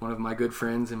one of my good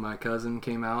friends and my cousin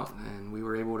came out, and we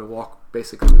were able to walk.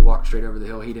 Basically, we walked straight over the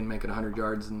hill. He didn't make it 100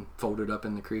 yards and folded up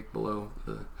in the creek below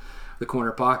the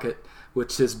corner pocket,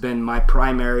 which has been my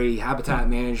primary habitat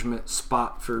management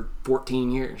spot for 14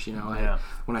 years.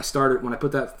 When I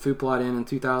put that food plot in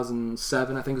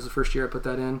 2007, I think was the first year I put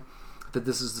that in, that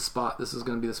this is the spot. This is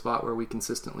going to be the spot where we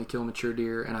consistently kill mature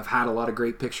deer, and I've had a lot of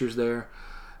great pictures there.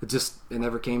 It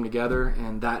never came together,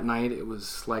 and that night it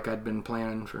was like I'd been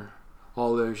planning for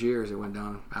all those years. It went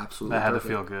down absolutely That had perfect. to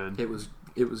feel good.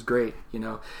 It was great,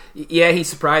 Yeah, he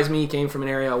surprised me. He came from an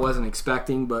area I wasn't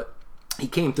expecting, but he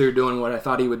came through doing what I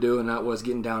thought he would do, and that was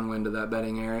getting downwind of that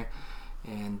bedding area.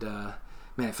 And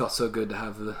man, it felt so good to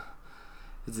have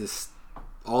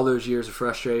all those years of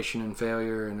frustration and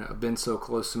failure, and I've been so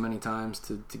close so many times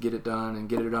to get it done and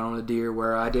get it done on a deer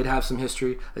where I did have some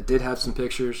history. I did have some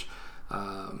pictures.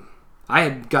 I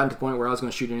had gotten to the point where I was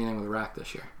going to shoot anything with a rack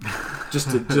this year, just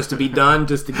to be done,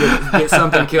 just to get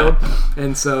something killed.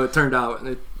 And so it turned out,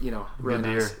 really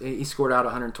nice. He scored out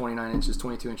 129 inches,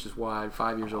 22 inches wide,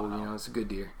 5 years old. It's a good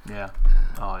deer. Yeah.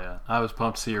 Oh yeah. I was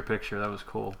pumped to see your picture. That was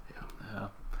cool.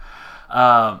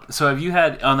 Yeah. So have you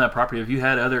had on that property? Have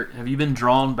you been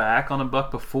drawn back on a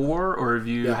buck before, or have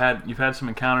you've had some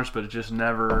encounters, but just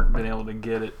never been able to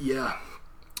get it? Yeah.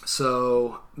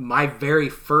 So my very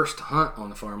first hunt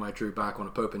on the farm, I drew back on a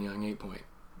Pope and Young 8-point,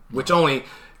 which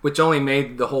only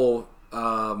made the whole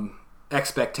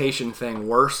expectation thing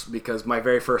worse, because my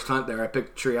very first hunt there, I picked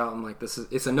a tree out and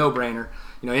it's a no-brainer.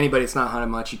 Anybody that's not hunted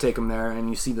much, you take them there and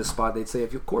you see the spot, they'd say,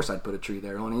 of course I'd put a tree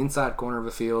there on the inside corner of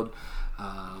a field,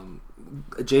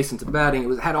 adjacent to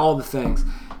bedding. It had all the things.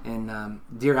 And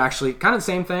deer actually, kind of the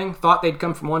same thing, thought they'd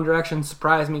come from one direction,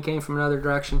 surprised me, came from another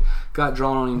direction, got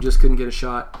drawn on him, just couldn't get a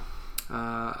shot.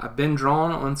 I've been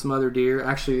drawn on some other deer.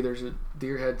 Actually, there's a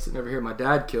deer head sitting over here my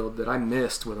dad killed that I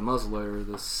missed with a muzzleloader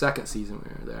the second season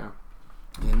we were there.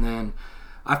 And then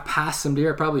I've passed some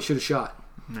deer I probably should have shot.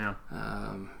 Yeah.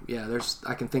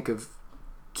 I can think of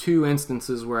 2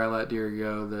 instances where I let deer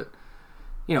go that,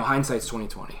 hindsight's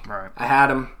 20/20. Right. I had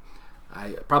them.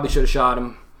 I probably should have shot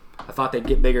them. I thought they'd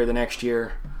get bigger the next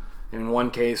year. In one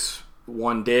case,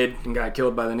 one did and got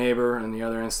killed by the neighbor. In the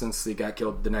other instance, he got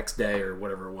killed the next day or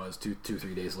whatever it was,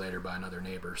 3 days later by another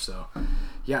neighbor. So,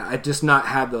 yeah, I just not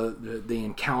had the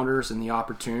encounters and the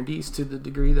opportunities to the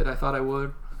degree that I thought I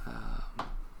would.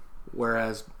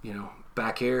 Whereas,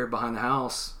 back here behind the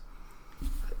house,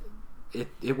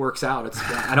 it works out.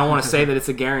 I don't want to say that it's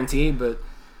a guarantee, but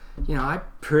I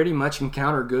pretty much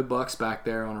encounter good bucks back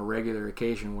there on a regular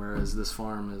occasion, whereas this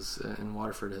farm in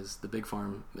Waterford, the big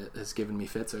farm, has given me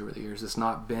fits over the years. It's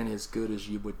not been as good as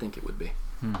you would think it would be.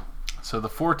 So the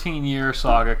 14-year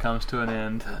saga comes to an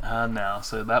end now.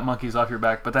 So that monkey's off your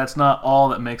back, but that's not all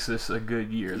that makes this a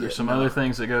good year. There's some other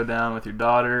things that go down with your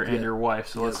daughter and your wife.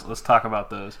 So let's talk about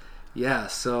those. Yeah.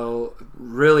 So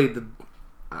really,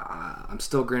 I'm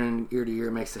still grinning ear to ear.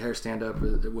 It makes the hair stand up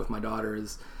with my daughter.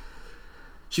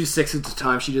 She's 6 at the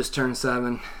time. She just turned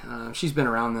 7. She's been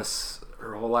around this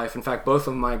her whole life. In fact, both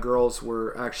of my girls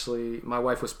were actually... My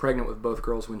wife was pregnant with both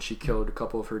girls when she killed a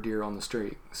couple of her deer on the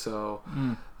street. So,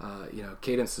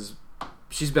 Cadence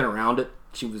she's been around it.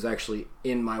 She was actually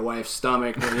in my wife's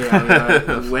stomach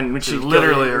when she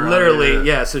literally,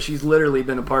 yeah. So she's literally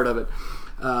been a part of it.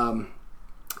 I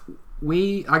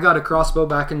got a crossbow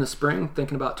back in the spring,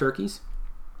 thinking about turkeys,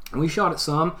 and we shot at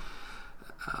some.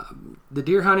 The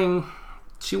deer hunting...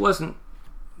 It wasn't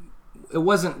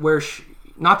where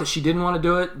not that she didn't want to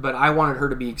do it, but I wanted her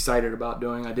to be excited about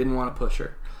doing. I didn't want to push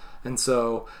her. And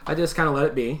so I just kind of let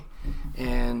it be.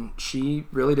 And she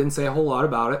really didn't say a whole lot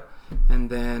about it. And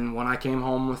then when I came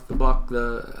home with the buck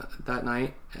that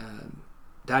night,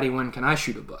 Daddy, when can I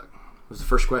shoot a buck? Was the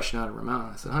first question out of her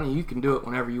mouth. I said, honey, you can do it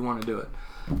whenever you want to do it.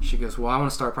 She goes, well, I want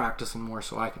to start practicing more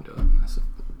so I can do it. I said,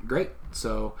 great.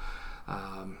 So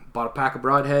bought a pack of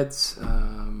broadheads,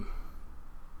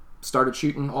 started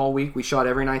shooting all week. We shot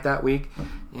every night that week,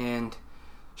 and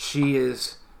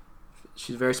she's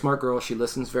a very smart girl. She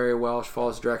listens very well. She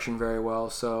follows direction very well.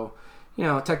 So,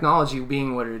 technology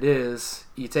being what it is,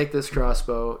 you take this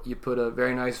crossbow, you put a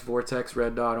very nice Vortex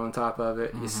red dot on top of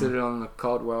it, you sit it on the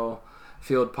Caldwell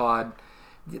field pod.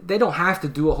 They don't have to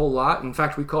do a whole lot. In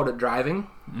fact, we called it driving.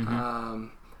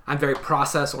 I'm very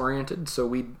process oriented, so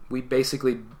we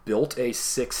basically built a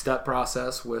 6-step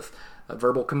process with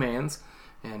verbal commands.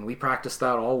 And we practiced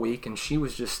that all week, and she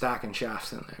was just stacking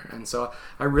shafts in there. And so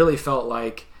I really felt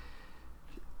like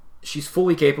she's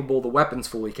fully capable, the weapon's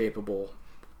fully capable.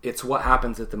 It's what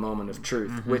happens at the moment of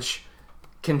truth, which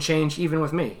can change even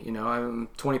with me. You know, I'm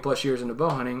 20 plus years into bow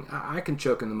hunting. I can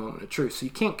choke in the moment of truth, so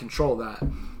you can't control that.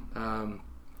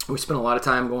 We spent a lot of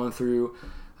time going through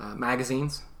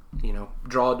magazines, you know,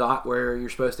 draw a dot where you're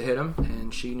supposed to hit them,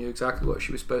 and she knew exactly what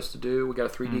she was supposed to do. We got a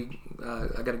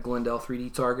 3D, I got a Glendale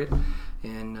 3D target,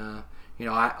 and you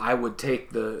know, I would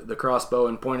take the crossbow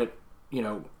and point it, you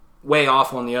know, way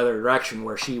off on the other direction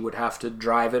where she would have to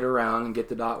drive it around and get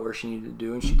the dot where she needed to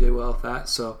do, and she did well with that.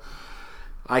 So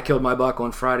I killed my buck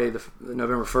on Friday,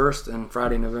 November 1st, and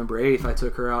Friday, November 8th, I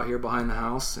took her out here behind the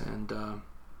house, and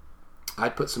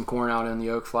I'd put some corn out in the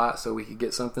oak flat so we could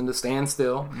get something to stand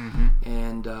still.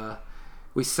 And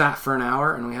we sat for an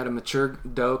hour, and we had a mature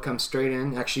doe come straight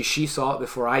in. Actually, she saw it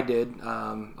before I did.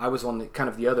 I was on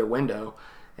the other window,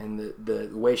 and the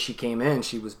way she came in,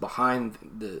 she was behind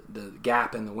the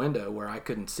gap in the window where I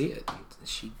couldn't see it. And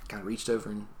she kind of reached over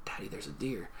and, "Daddy, there's a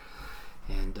deer."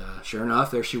 And sure enough,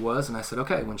 there she was. And I said,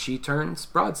 "Okay, when she turns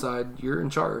broadside, you're in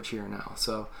charge here now."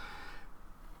 So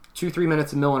 2-3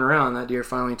 minutes of milling around, that deer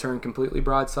finally turned completely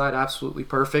broadside, absolutely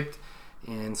perfect.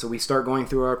 And so we start going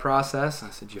through our process. I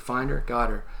said, "You find her?" "Got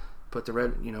her." Put the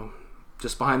red, you know,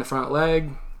 just behind the front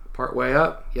leg, part way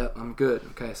up. "Yep, I'm good."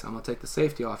 "Okay, so I'm going to take the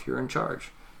safety off. You're in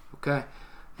charge." "Okay."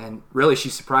 And really, she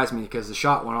surprised me because the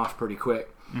shot went off pretty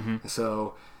quick.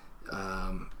 So,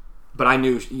 but I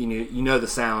knew, you know the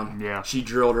sound. Yeah. She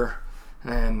drilled her,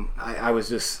 and I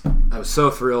was so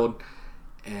thrilled.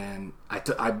 And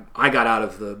I got out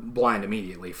of the blind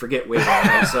immediately. Forget waiting.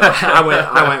 So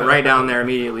I went right down there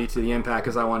immediately to the impact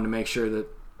because I wanted to make sure that,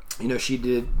 you know, she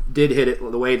did hit it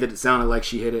the way that it sounded like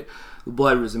she hit it. The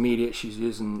blood was immediate. She's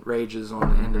using rages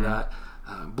on the end of that.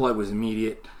 Blood was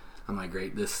immediate. I'm like,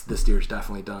 great, this deer's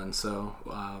definitely done. So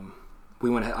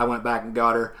I went back and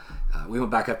got her. We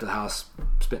went back up to the house,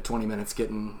 spent 20 minutes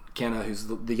getting Kenna, who's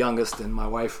the youngest, and my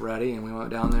wife ready, and we went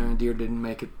down there, and deer didn't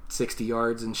make it 60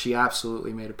 yards, and she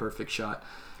absolutely made a perfect shot.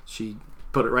 She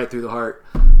put it right through the heart.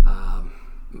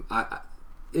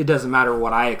 It doesn't matter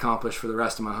what I accomplish for the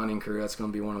rest of my hunting career. That's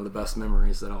going to be one of the best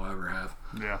memories that I'll ever have.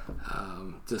 Yeah.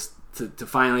 Just to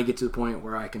finally get to the point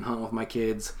where I can hunt with my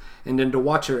kids, and then to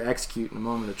watch her execute in a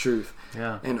moment of truth.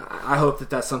 Yeah. And I hope that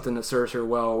that's something that serves her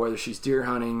well, whether she's deer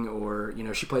hunting or, you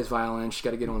know, she plays violin, she's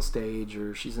got to get on stage,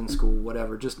 or she's in school,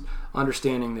 whatever. Just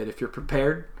understanding that if you're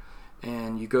prepared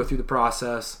and you go through the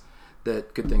process,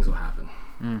 that good things will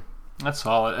happen. That's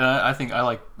solid. And I think I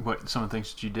like what some of the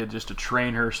things that you did just to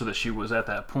train her so that she was at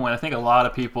that point. I think a lot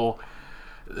of people,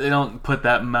 they don't put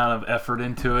that amount of effort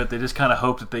into it. They just kind of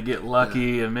hope that they get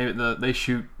lucky, and maybe they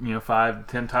shoot, you know,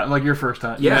 5-10 times, like your first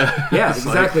time. Yeah,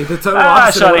 exactly. Like, the total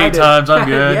opposite I shot of what 8 times. I'm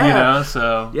good. Yeah. You know,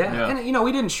 so yeah. And you know,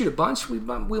 we didn't shoot a bunch. We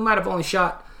might have only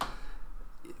shot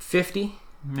 50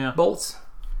 bolts,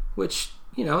 which,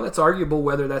 you know, that's arguable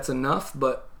whether that's enough.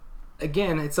 But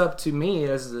again, it's up to me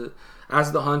as the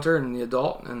hunter and the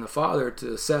adult and the father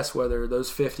to assess whether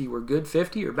those 50 were good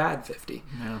 50 or bad 50.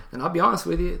 Yeah. And I'll be honest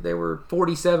with you, there were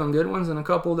 47 good ones and a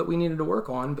couple that we needed to work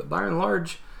on. But by and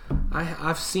large,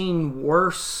 I've seen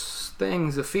worse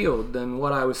things afield than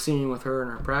what I was seeing with her in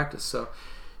her practice. So,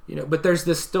 you know, but there's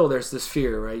this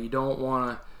fear, right? You don't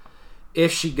want to,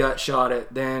 if she gut shot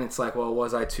it, then it's like, well,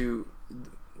 was I too,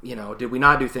 you know, did we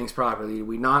not do things properly? Did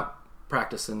we not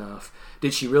practice enough?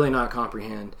 Did she really not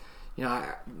comprehend? You know,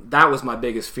 that was my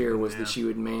biggest fear, was that she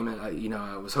would maim it.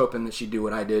 I was hoping that she'd do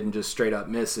what I did and just straight up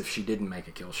miss if she didn't make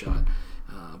a kill shot.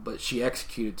 But she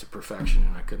executed to perfection,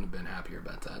 and I couldn't have been happier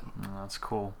about that. Oh, that's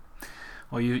cool.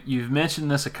 Well, you've mentioned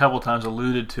this a couple times,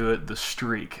 alluded to it, the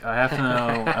streak. I have to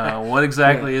know what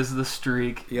exactly is the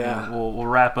streak. Yeah. We'll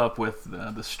wrap up with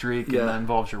the streak, and that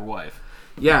involves your wife.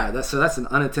 Yeah, that's an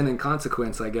unintended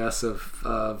consequence, I guess,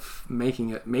 of making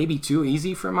it maybe too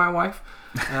easy for my wife.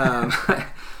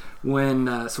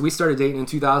 So we started dating in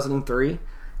 2003,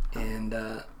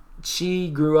 and she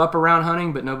grew up around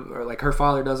hunting, but her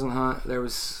father doesn't hunt.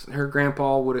 Her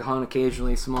grandpa would hunt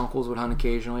occasionally, some uncles would hunt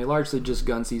occasionally, largely just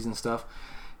gun season stuff.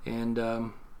 And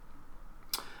I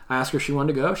asked her if she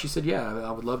wanted to go. She said, "Yeah,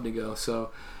 I would love to go."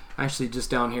 So actually, just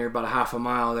down here, about a half a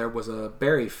mile, there was a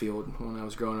berry field when I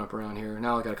was growing up around here.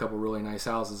 Now I got a couple really nice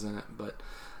houses in it, but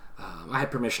I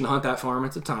had permission to hunt that farm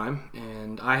at the time,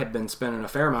 and I had been spending a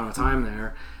fair amount of time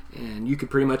there. And you could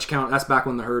pretty much count. That's back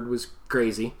when the herd was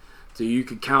crazy, so you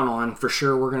could count on for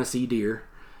sure we're going to see deer.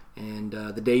 And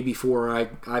the day before,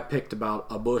 I picked about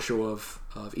a bushel of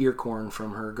ear corn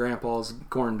from her grandpa's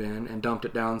corn bin and dumped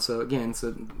it down. So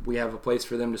we have a place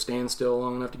for them to stand still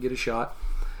long enough to get a shot.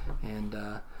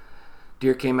 And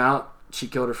deer came out. She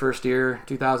killed her first deer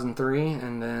 2003,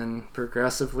 and then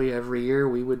progressively every year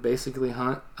we would basically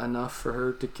hunt enough for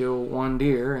her to kill one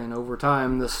deer. And over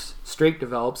time, this streak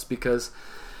develops because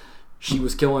she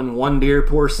was killing one deer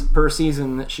per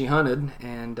season that she hunted.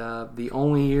 And the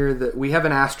only year that we have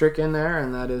an asterisk in there,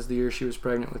 and that is the year she was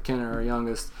pregnant with Kenna, our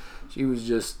youngest. She was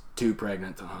just too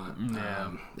pregnant to hunt.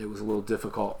 Yeah. It was a little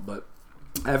difficult, but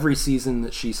every season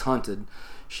that she's hunted,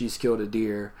 she's killed a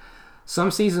deer.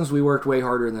 Some seasons we worked way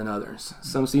harder than others.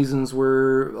 Some seasons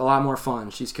were a lot more fun.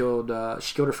 She killed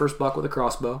her first buck with a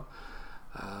crossbow.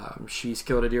 She's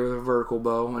killed a deer with a vertical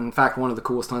bow. And in fact, one of the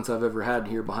coolest hunts I've ever had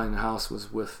here behind the house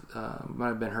was with might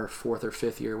have been her 4th or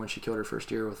 5th year when she killed her first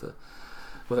deer with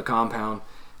a compound.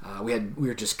 We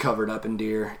were just covered up in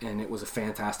deer, and it was a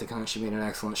fantastic hunt. She made an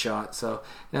excellent shot. So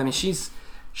I mean, she's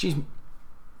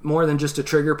more than just a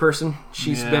trigger person.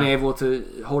 She's been able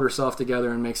to hold herself together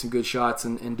and make some good shots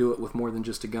and do it with more than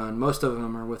just a gun. Most of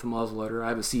them are with a muzzleloader. I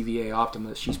have a CVA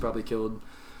Optimus. She's probably killed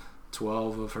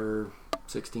 12 of her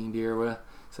 17 deer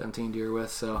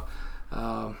with. So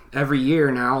every year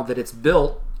now that it's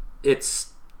built,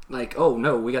 it's like, oh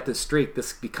no, we got this streak.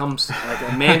 This becomes like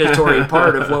a mandatory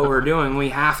part of what we're doing. We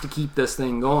have to keep this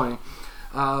thing going.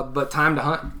 But time to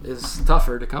hunt is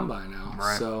tougher to come by now.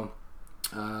 Right. So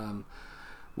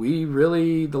we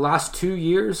really, the last 2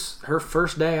 years, her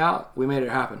first day out, we made it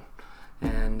happen.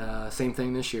 And same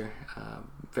thing this year.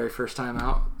 Very first time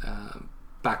out,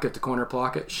 back at the corner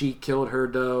pocket, she killed her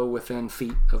doe within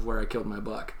feet of where I killed my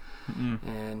buck. Mm-hmm.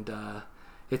 And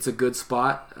it's a good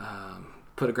spot.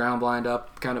 Put a ground blind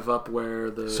up, kind of up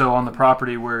where the... So on the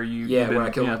property where you... Yeah, where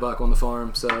I killed my buck on the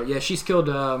farm. So yeah, she's killed...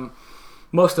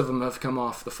 most of them have come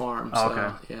off the farm. So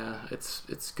okay. Yeah,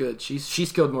 it's good.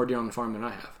 She's killed more deer on the farm than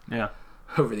I have. Yeah.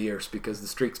 Over the years because the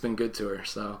streak's been good to her.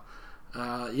 So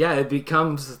it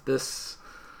becomes this...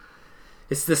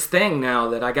 It's this thing now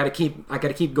that I got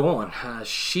to keep going.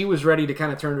 She was ready to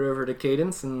kind of turn it over to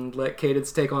Cadence and let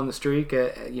Cadence take on the streak.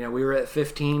 We were at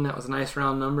 15. That was a nice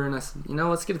round number, and I said,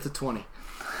 let's get it to 20.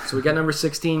 So we got number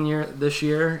 16 this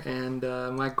year, and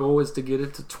my goal is to get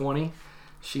it to 20.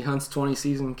 She hunts 20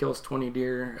 season, kills 20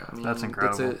 deer. I mean, that's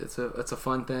incredible. It's a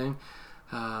fun thing.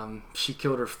 She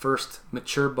killed her first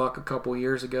mature buck a couple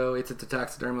years ago. It's at the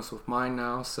taxidermist with mine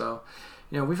now, so.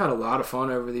 We've had a lot of fun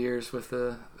over the years with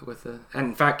the, and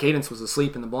in fact, Cadence was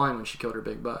asleep in the blind when she killed her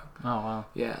big buck. Oh wow!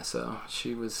 Yeah, so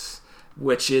she was,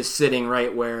 which is sitting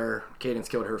right where Cadence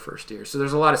killed her first deer. So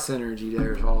there's a lot of synergy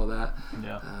there to all of that.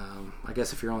 Yeah. I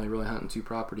guess if you're only really hunting 2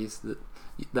 properties,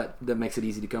 that makes it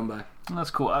easy to come by.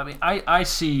 That's cool. I mean, I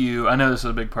see you. I know this is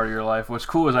a big part of your life. What's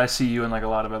cool is I see you in like a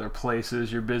lot of other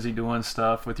places. You're busy doing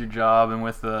stuff with your job and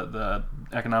with the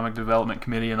economic development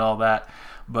committee and all that.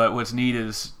 But what's neat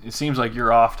is it seems like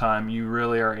your off time, you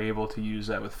really are able to use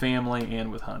that with family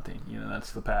and with hunting.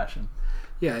 That's the passion.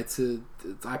 Yeah,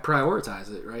 I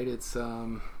prioritize it, right?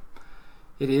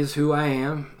 It is who I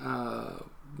am.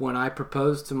 When I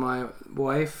proposed to my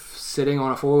wife, sitting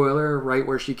on a 4-wheeler right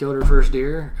where she killed her first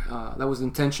deer, that was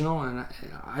intentional, and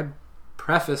I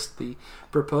prefaced the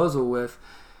proposal with,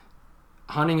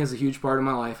 hunting is a huge part of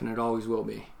my life, and it always will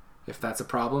be. If that's a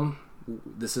problem,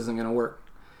 this isn't going to work.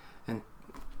 And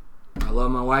I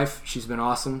love my wife. She's been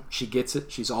awesome. She gets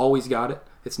it. She's always got it.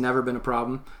 It's never been a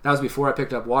problem. That was before I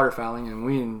picked up waterfowling, and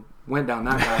we went down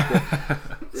that path.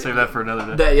 Save that for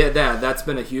another day. That's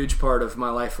been a huge part of my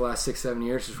life the last 6-7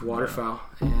 years is waterfowl.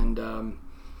 Yeah. And,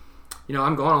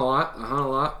 I'm gone a lot. I hunt a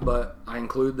lot, but I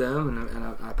include them, and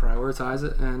I prioritize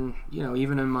it. And,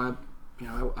 even in my,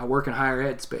 I work in higher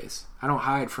ed space. I don't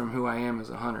hide from who I am as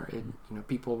a hunter.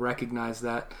 People recognize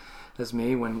that as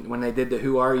me. When they did the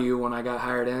Who Are You when I got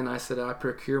hired in, I said I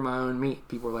procure my own meat.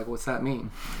 People were like, what's that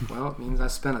mean? Well, it means I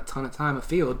spent a ton of time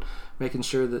afield making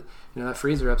sure that that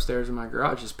freezer upstairs in my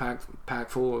garage is packed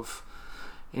full of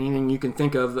anything you can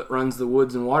think of that runs the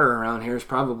woods and water around here is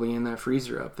probably in that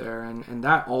freezer up there. And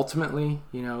that ultimately,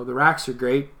 the racks are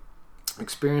great,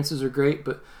 experiences are great,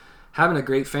 but having a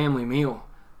great family meal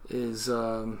is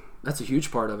that's a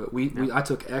huge part of it. I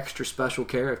took extra special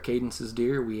care of Cadence's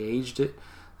deer. We aged it.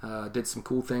 Did some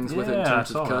cool things with it in terms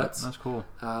of cuts. That's cool.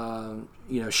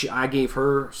 I gave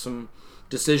her some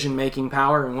decision-making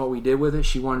power in what we did with it.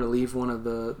 She wanted to leave one of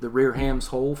the rear hams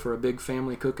whole for a big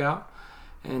family cookout.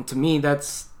 And to me,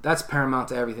 that's paramount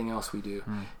to everything else we do.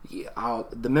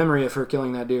 The memory of her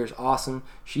killing that deer is awesome.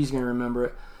 She's going to remember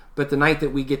it. But the night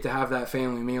that we get to have that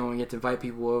family meal and we get to invite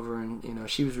people over, and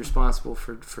she was responsible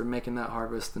for making that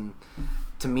harvest. And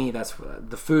to me, that's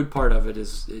the food part of it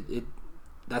is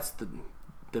that's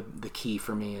the key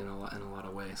for me in a lot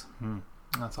of ways.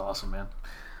 That's awesome, man.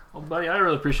 Well, buddy, I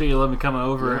really appreciate you letting me come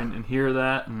over and hear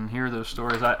that and hear those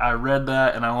stories. I read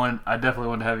that, and I definitely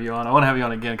want to have you on. I want to have you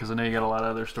on again because I know you got a lot of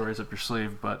other stories up your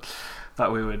sleeve, but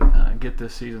thought we would get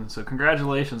this season. So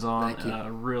congratulations on a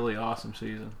really awesome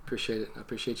season. Appreciate it. I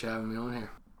appreciate you having me on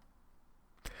here.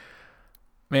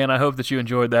 Man, I hope that you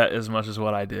enjoyed that as much as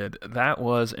what I did. That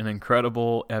was an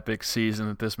incredible, epic season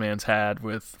that this man's had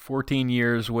with 14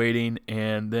 years waiting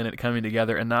and then it coming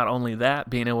together. And not only that,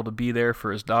 being able to be there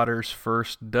for his daughter's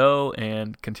first doe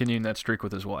and continuing that streak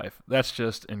with his wife. That's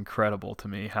just incredible to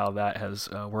me how that has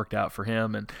worked out for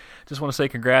him. And just want to say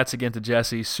congrats again to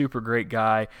Jesse. Super great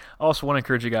guy. Also want to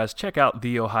encourage you guys, check out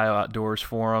the Ohio Outdoors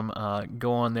Forum.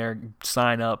 Go on there,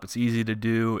 sign up. It's easy to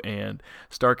do and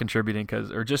start contributing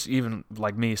or just even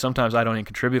like me. Sometimes I don't even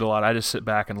contribute a lot. I just sit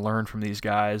back and learn from these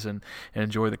guys and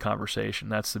enjoy the conversation.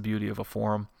 That's the beauty of a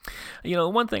forum. You know,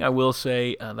 one thing I will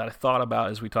say that I thought about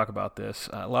as we talk about this,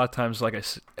 a lot of times, like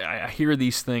I hear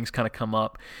these things kind of come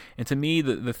up, and to me,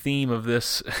 the theme of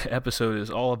this episode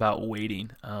is all about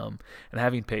waiting and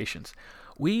having patience.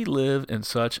 We live in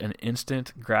such an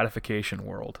instant gratification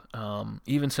world.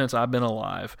 Even since I've been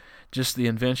alive, just the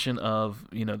invention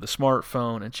of, the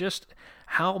smartphone and just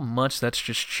how much that's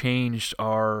just changed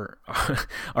our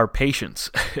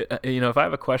patience. If I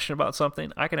have a question about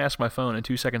something, I can ask my phone and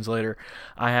 2 seconds later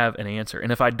I have an answer.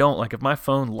 And if I don't, like if my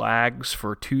phone lags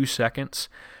for 2 seconds,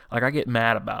 like I get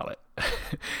mad about it.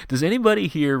 Does anybody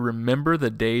here remember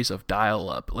the days of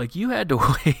dial-up? Like you had to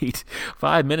wait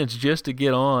 5 minutes just to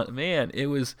get on. Man,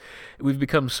 we've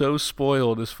become so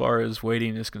spoiled as far as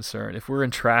waiting is concerned. If we're in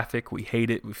traffic, we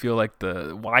hate it. We feel like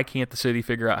why can't the city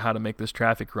figure out how to make this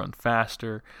traffic run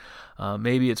faster?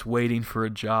 Maybe it's waiting for a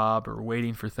job or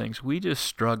waiting for things. We just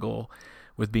struggle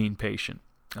with being patient.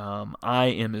 I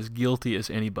am as guilty as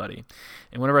anybody.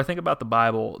 And whenever I think about the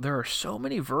Bible, there are so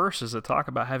many verses that talk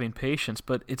about having patience,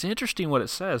 but it's interesting what it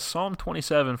says. Psalm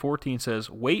 27:14 says,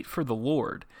 "Wait for the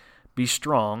Lord, be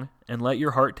strong, and let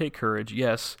your heart take courage.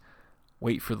 Yes,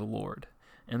 wait for the Lord."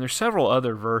 And there's several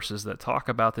other verses that talk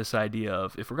about this idea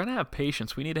of if we're going to have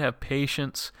patience, we need to have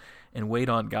patience and wait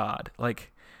on God.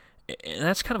 And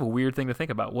that's kind of a weird thing to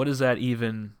think about. What does that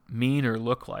even mean or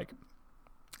look like?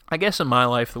 I guess in my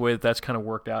life, the way that's kind of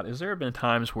worked out is there have been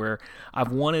times where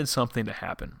I've wanted something to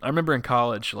happen. I remember in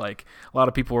college, like a lot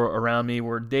of people around me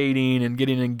were dating and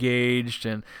getting engaged,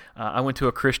 and I went to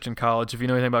a Christian college. If you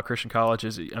know anything about Christian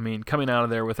colleges, coming out of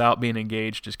there without being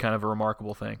engaged is kind of a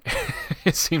remarkable thing.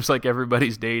 It seems like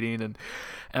everybody's dating, and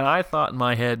I thought in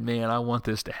my head, man, I want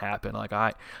this to happen. Like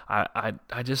I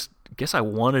just guess I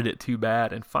wanted it too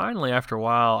bad, and finally, after a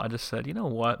while, I just said, you know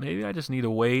what? Maybe I just need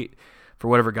to wait for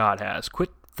whatever God has. Quit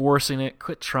forcing it,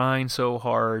 quit trying so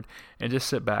hard, and just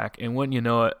sit back. And wouldn't you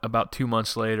know it, about 2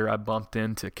 months later, I bumped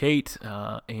into Kate,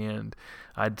 and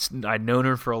I'd known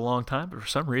her for a long time, but for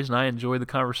some reason I enjoyed the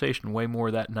conversation way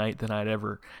more that night than I'd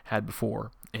ever had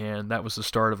before. And that was the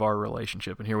start of our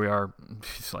relationship. And here we are,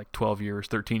 it's like 12 years,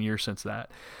 13 years since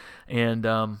that. And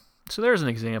so there's an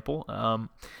example.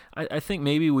 I think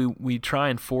maybe we try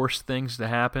and force things to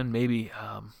happen. Maybe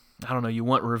I don't know, you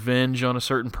want revenge on a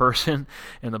certain person,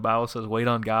 and the Bible says, wait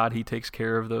on God, He takes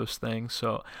care of those things.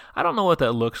 So I don't know what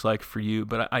that looks like for you,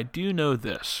 but I do know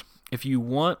this. If you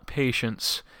want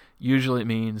patience, usually it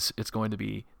means it's going to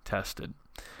be tested.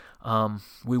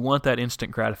 We want that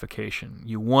instant gratification.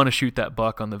 You want to shoot that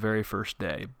buck on the very first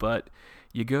day, but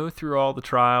you go through all the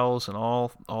trials and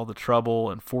all the trouble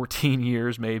and 14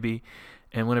 years maybe,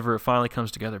 and whenever it finally comes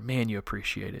together, man, you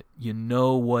appreciate it. You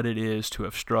know what it is to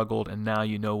have struggled, and now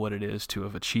you know what it is to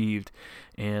have achieved.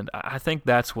 And I think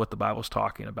that's what the Bible's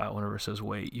talking about whenever it says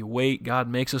wait. You wait. God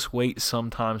makes us wait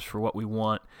sometimes for what we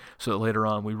want so that later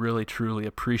on we really, truly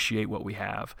appreciate what we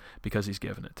have because He's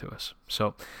given it to us.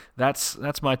 So that's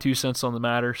my 2 cents on the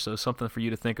matter. So something for you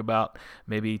to think about,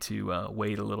 maybe to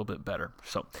wait a little bit better.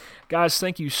 So guys,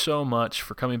 thank you so much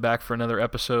for coming back for another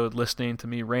episode, listening to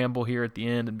me ramble here at the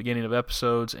end and beginning of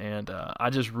episodes. And I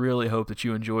just really hope that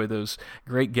you enjoy those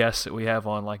great guests that we have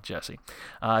on like Jesse.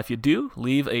 If you do,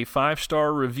 leave a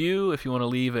 5-star review. If you want to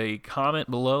leave a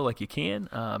comment below like you can,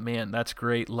 man, that's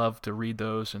great. Love to read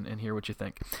those and hear what you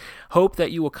think. Hope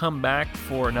that you will come back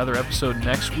for another episode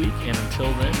next week. And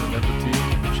until then, remember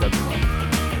to shed the light.